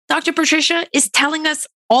 Well, Dr. Patricia is telling us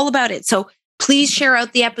all about it. So please share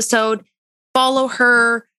out the episode, follow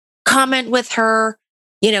her, comment with her,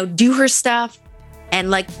 do her stuff. And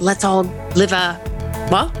like, let's all live a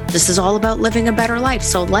well, this is all about living a better life.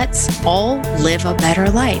 So let's all live a better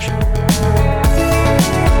life.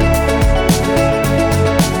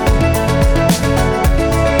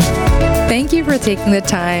 Thank you for taking the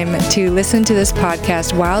time to listen to this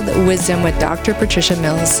podcast, Wild Wisdom with Dr. Patricia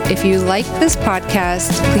Mills. If you like this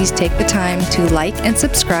podcast, please take the time to like and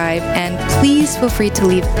subscribe, and please feel free to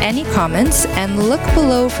leave any comments and look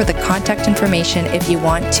below for the contact information if you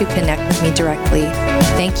want to connect with me directly.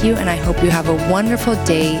 Thank you, and I hope you have a wonderful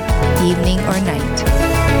day, evening, or night.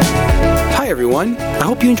 Hi everyone, I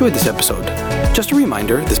hope you enjoyed this episode. Just a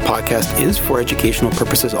reminder, this podcast is for educational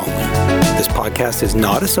purposes only. This podcast is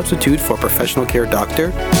not a substitute for a professional care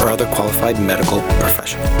doctor or other qualified medical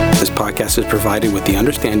professional. This podcast is provided with the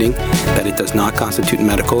understanding that it does not constitute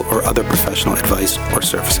medical or other professional advice or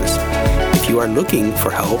services. If you are looking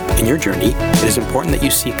for help in your journey, it is important that you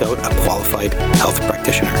seek out a qualified health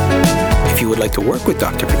practitioner. If you would like to work with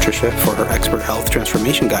Dr. Patricia for her expert health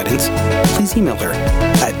transformation guidance, please email her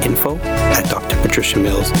at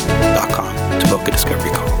info@drpatriciamills.com to book a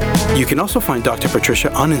discovery call. You can also find Dr.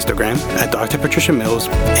 Patricia on Instagram at Dr. Patricia Mills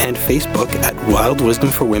and Facebook at Wild Wisdom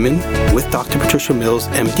for Women with Dr. Patricia Mills,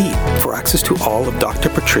 MD. For access to all of Dr.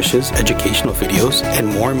 Patricia's educational videos and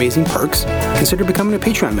more amazing perks, consider becoming a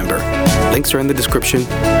Patreon member. Links are in the description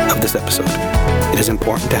of this episode. It is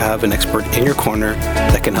important to have an expert in your corner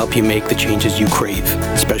that can help you make the changes you crave,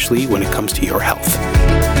 especially when it comes to your health.